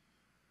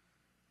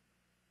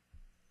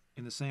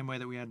 In the same way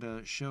that we had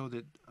to show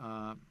that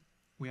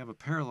we have a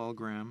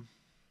parallelogram,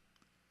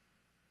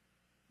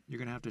 you're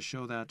going to have to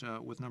show that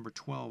with number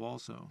 12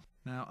 also.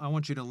 Now, I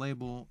want you to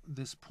label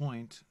this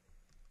point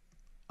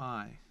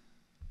I.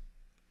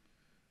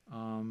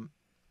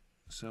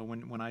 So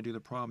when I do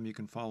the problem, you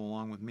can follow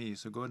along with me.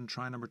 So go ahead and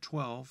try number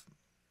 12,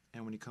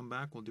 and when you come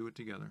back, we'll do it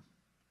together.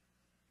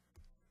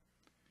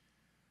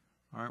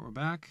 All right, we're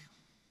back.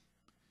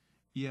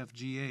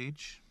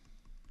 EFGH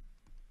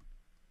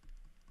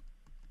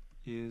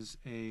is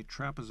a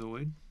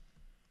trapezoid.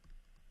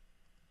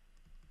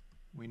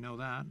 We know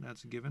that.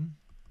 That's a given.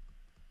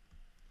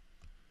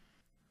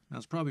 Now,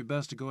 it's probably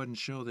best to go ahead and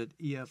show that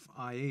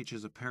EFIH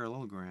is a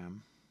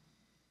parallelogram.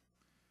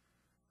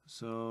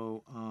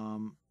 So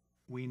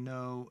we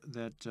know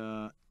that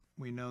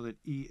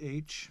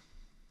EH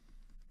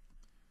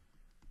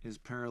is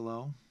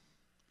parallel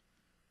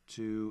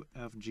to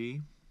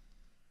FG,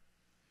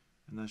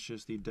 and that's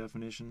just the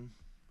definition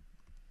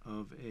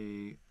of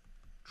a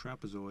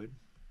trapezoid.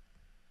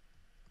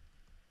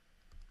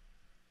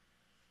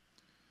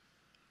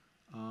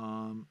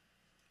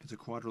 It's a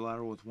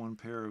quadrilateral with one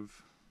pair of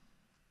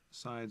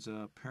sides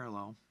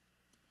parallel.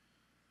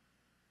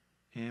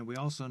 And we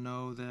also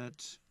know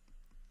that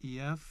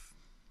EF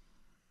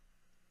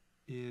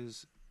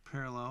is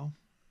parallel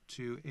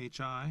to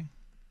HI,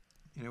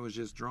 and it was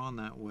just drawn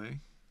that way.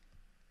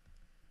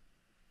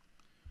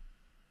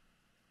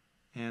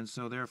 And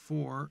so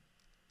therefore,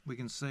 we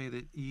can say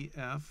that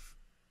EFIH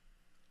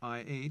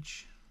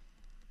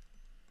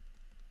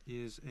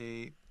is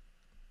a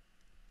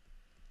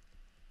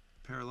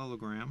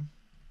parallelogram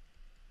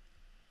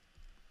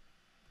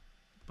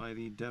by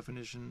the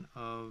definition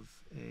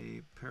of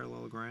a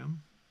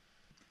parallelogram.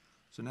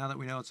 So now that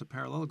we know it's a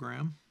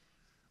parallelogram,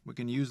 we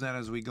can use that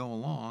as we go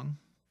along,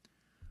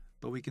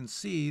 but we can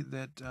see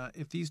that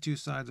if these two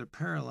sides are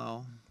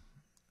parallel,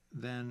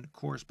 then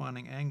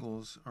corresponding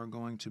angles are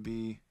going to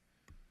be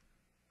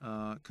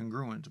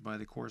congruent by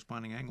the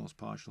corresponding angles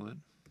postulate.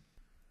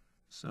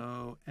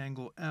 So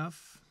angle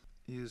F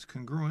is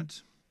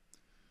congruent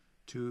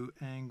to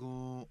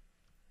angle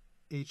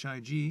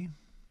HIG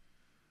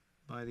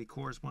by the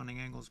corresponding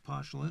angles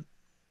postulate.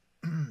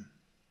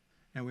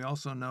 And we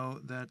also know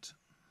that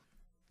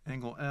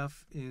angle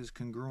F is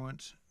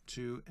congruent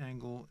to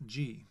angle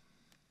G.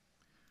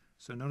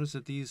 So notice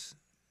that these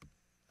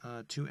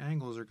two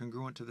angles are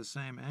congruent to the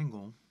same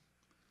angle.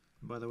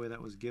 And by the way,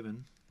 that was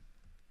given.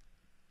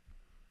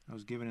 That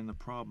was given in the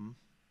problem.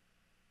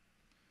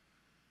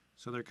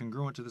 So they're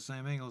congruent to the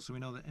same angle, so we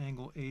know that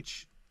angle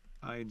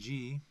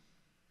HIG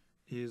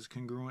is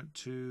congruent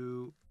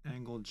to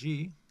angle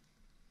G.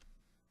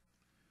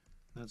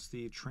 That's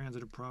the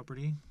transitive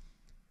property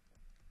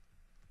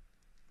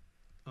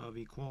of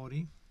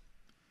equality.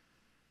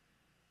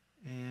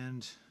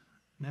 And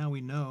now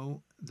we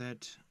know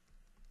that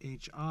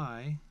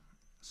HI,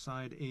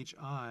 side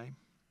HI,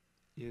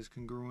 is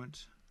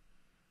congruent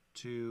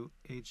to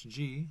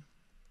HG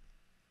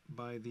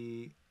by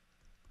the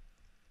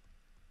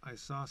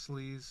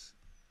isosceles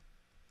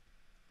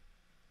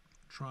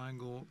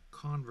triangle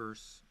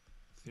converse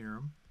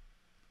theorem.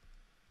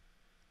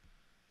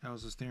 That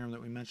was this theorem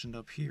that we mentioned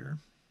up here.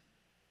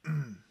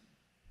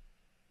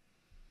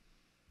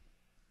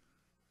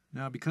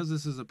 Now, because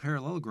this is a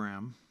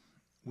parallelogram,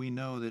 we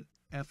know that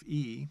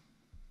FE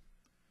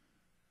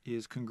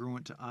is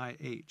congruent to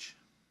IH.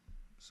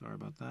 Sorry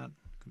about that.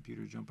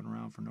 Computer jumping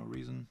around for no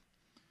reason.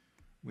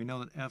 We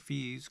know that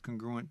FE is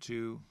congruent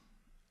to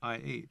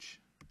IH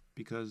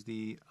because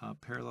the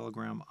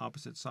parallelogram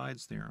opposite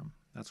sides theorem.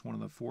 That's one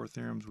of the 4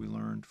 theorems we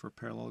learned for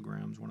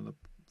parallelograms, one of the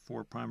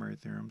 4 primary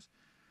theorems.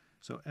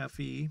 So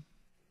FE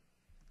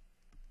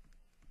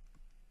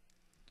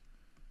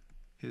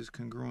is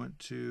congruent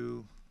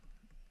to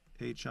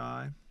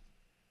HI,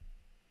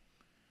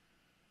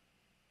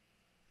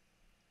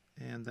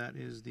 and that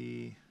is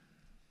the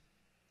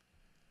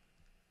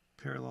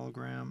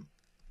parallelogram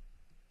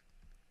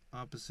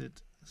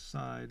opposite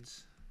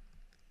sides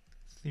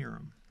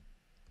theorem.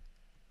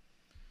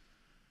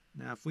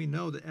 Now, if we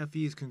know that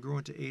FE is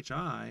congruent to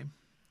HI,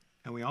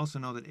 and we also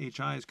know that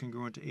HI is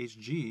congruent to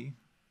HG,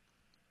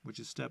 which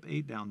is step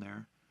 8 down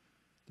there,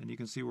 then you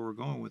can see where we're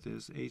going with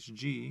this.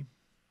 HG,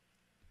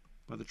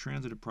 by the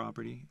transitive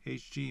property,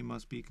 HG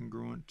must be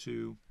congruent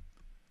to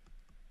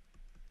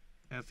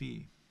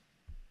FE.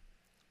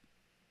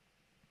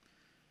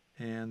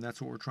 And that's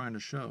what we're trying to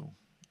show.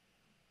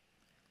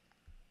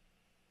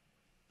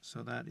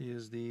 So that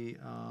is the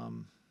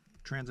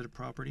transitive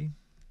property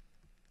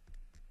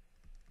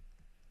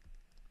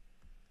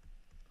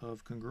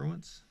of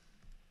congruence.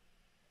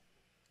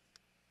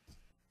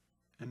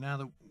 And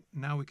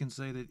now we can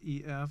say that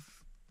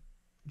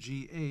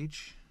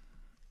EFGH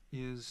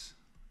is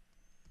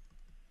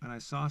an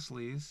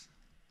isosceles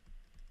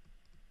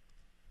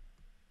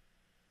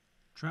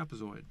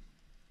trapezoid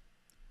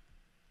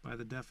by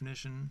the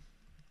definition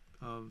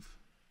of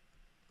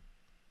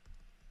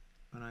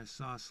an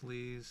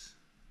isosceles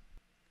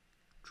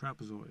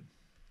trapezoid.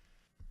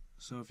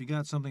 So if you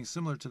got something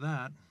similar to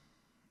that,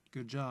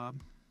 good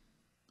job.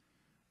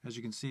 As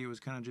you can see, it was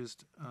kind of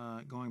just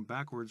going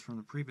backwards from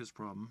the previous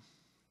problem.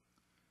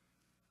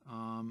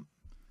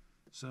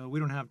 So we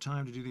don't have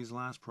time to do these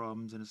last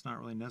problems, and it's not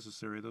really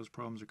necessary. Those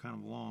problems are kind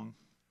of long.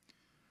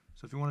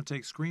 So if you want to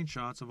take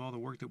screenshots of all the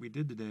work that we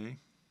did today,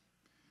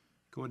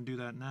 go ahead and do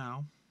that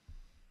now.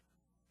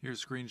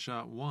 Here's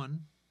screenshot 1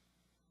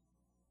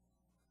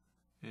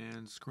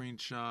 and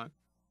screenshot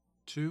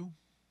 2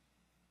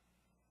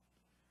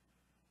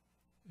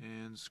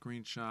 and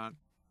screenshot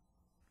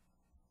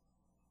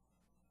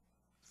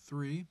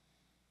 3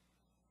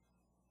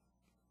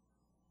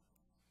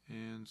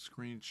 and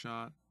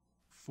screenshot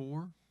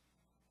 4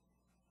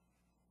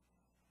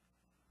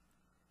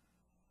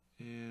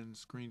 and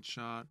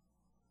screenshot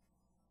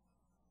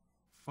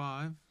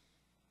 5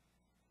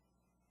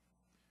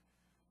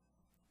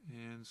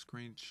 and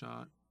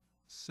screenshot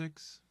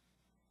 6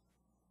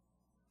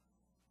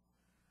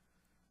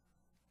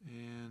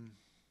 and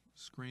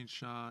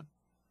screenshot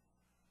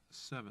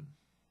 7.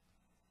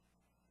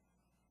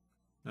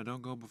 Now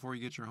don't go before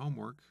you get your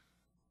homework.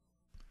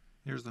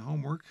 Here's the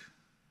homework.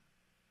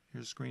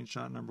 Here's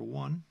screenshot number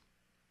 1,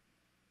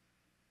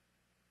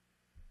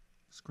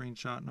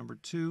 screenshot number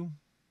 2,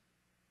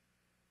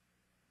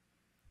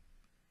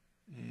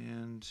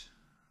 and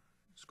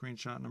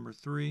screenshot number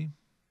 3,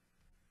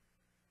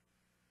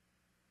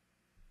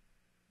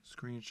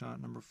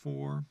 screenshot number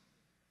 4,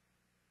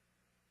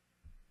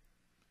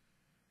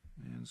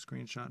 and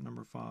screenshot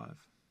number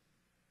 5.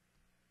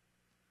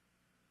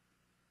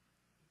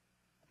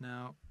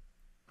 Now,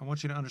 I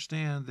want you to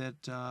understand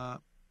that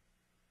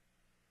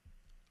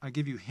I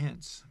give you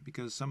hints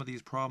because some of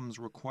these problems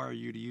require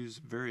you to use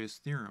various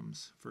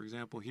theorems. For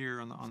example,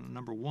 here on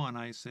number 1,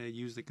 I say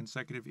use the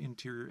consecutive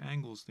interior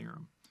angles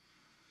theorem.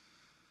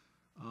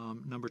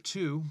 Number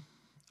 2,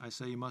 I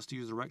say you must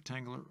use the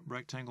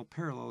rectangle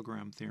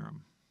parallelogram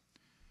theorem,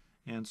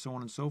 and so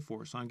on and so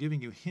forth. So I'm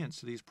giving you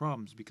hints to these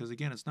problems because,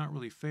 again, it's not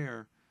really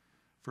fair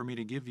for me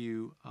to give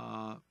you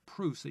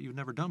proofs that you've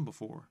never done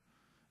before.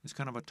 It's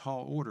kind of a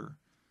tall order.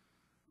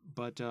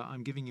 But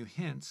I'm giving you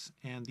hints,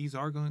 and these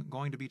are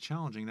going to be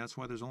challenging. That's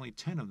why there's only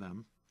 10 of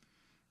them.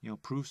 You know,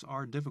 proofs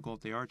are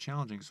difficult. They are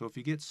challenging. So if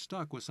you get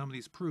stuck with some of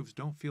these proofs,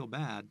 don't feel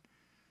bad.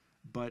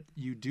 But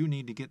you do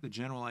need to get the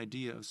general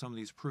idea of some of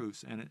these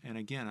proofs. And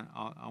again,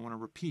 I want to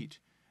repeat,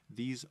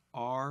 these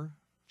are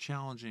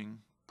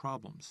challenging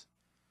problems.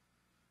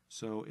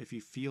 So if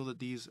you feel that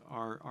these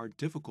are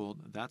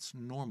difficult, that's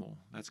normal.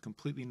 That's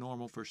completely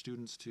normal for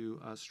students to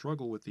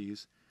struggle with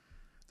these.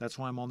 That's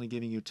why I'm only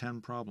giving you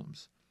 10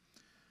 problems.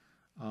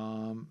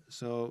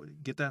 So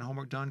get that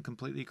homework done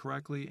completely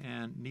correctly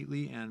and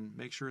neatly, and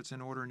make sure it's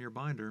in order in your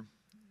binder,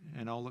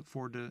 and I'll look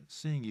forward to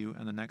seeing you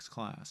in the next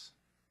class.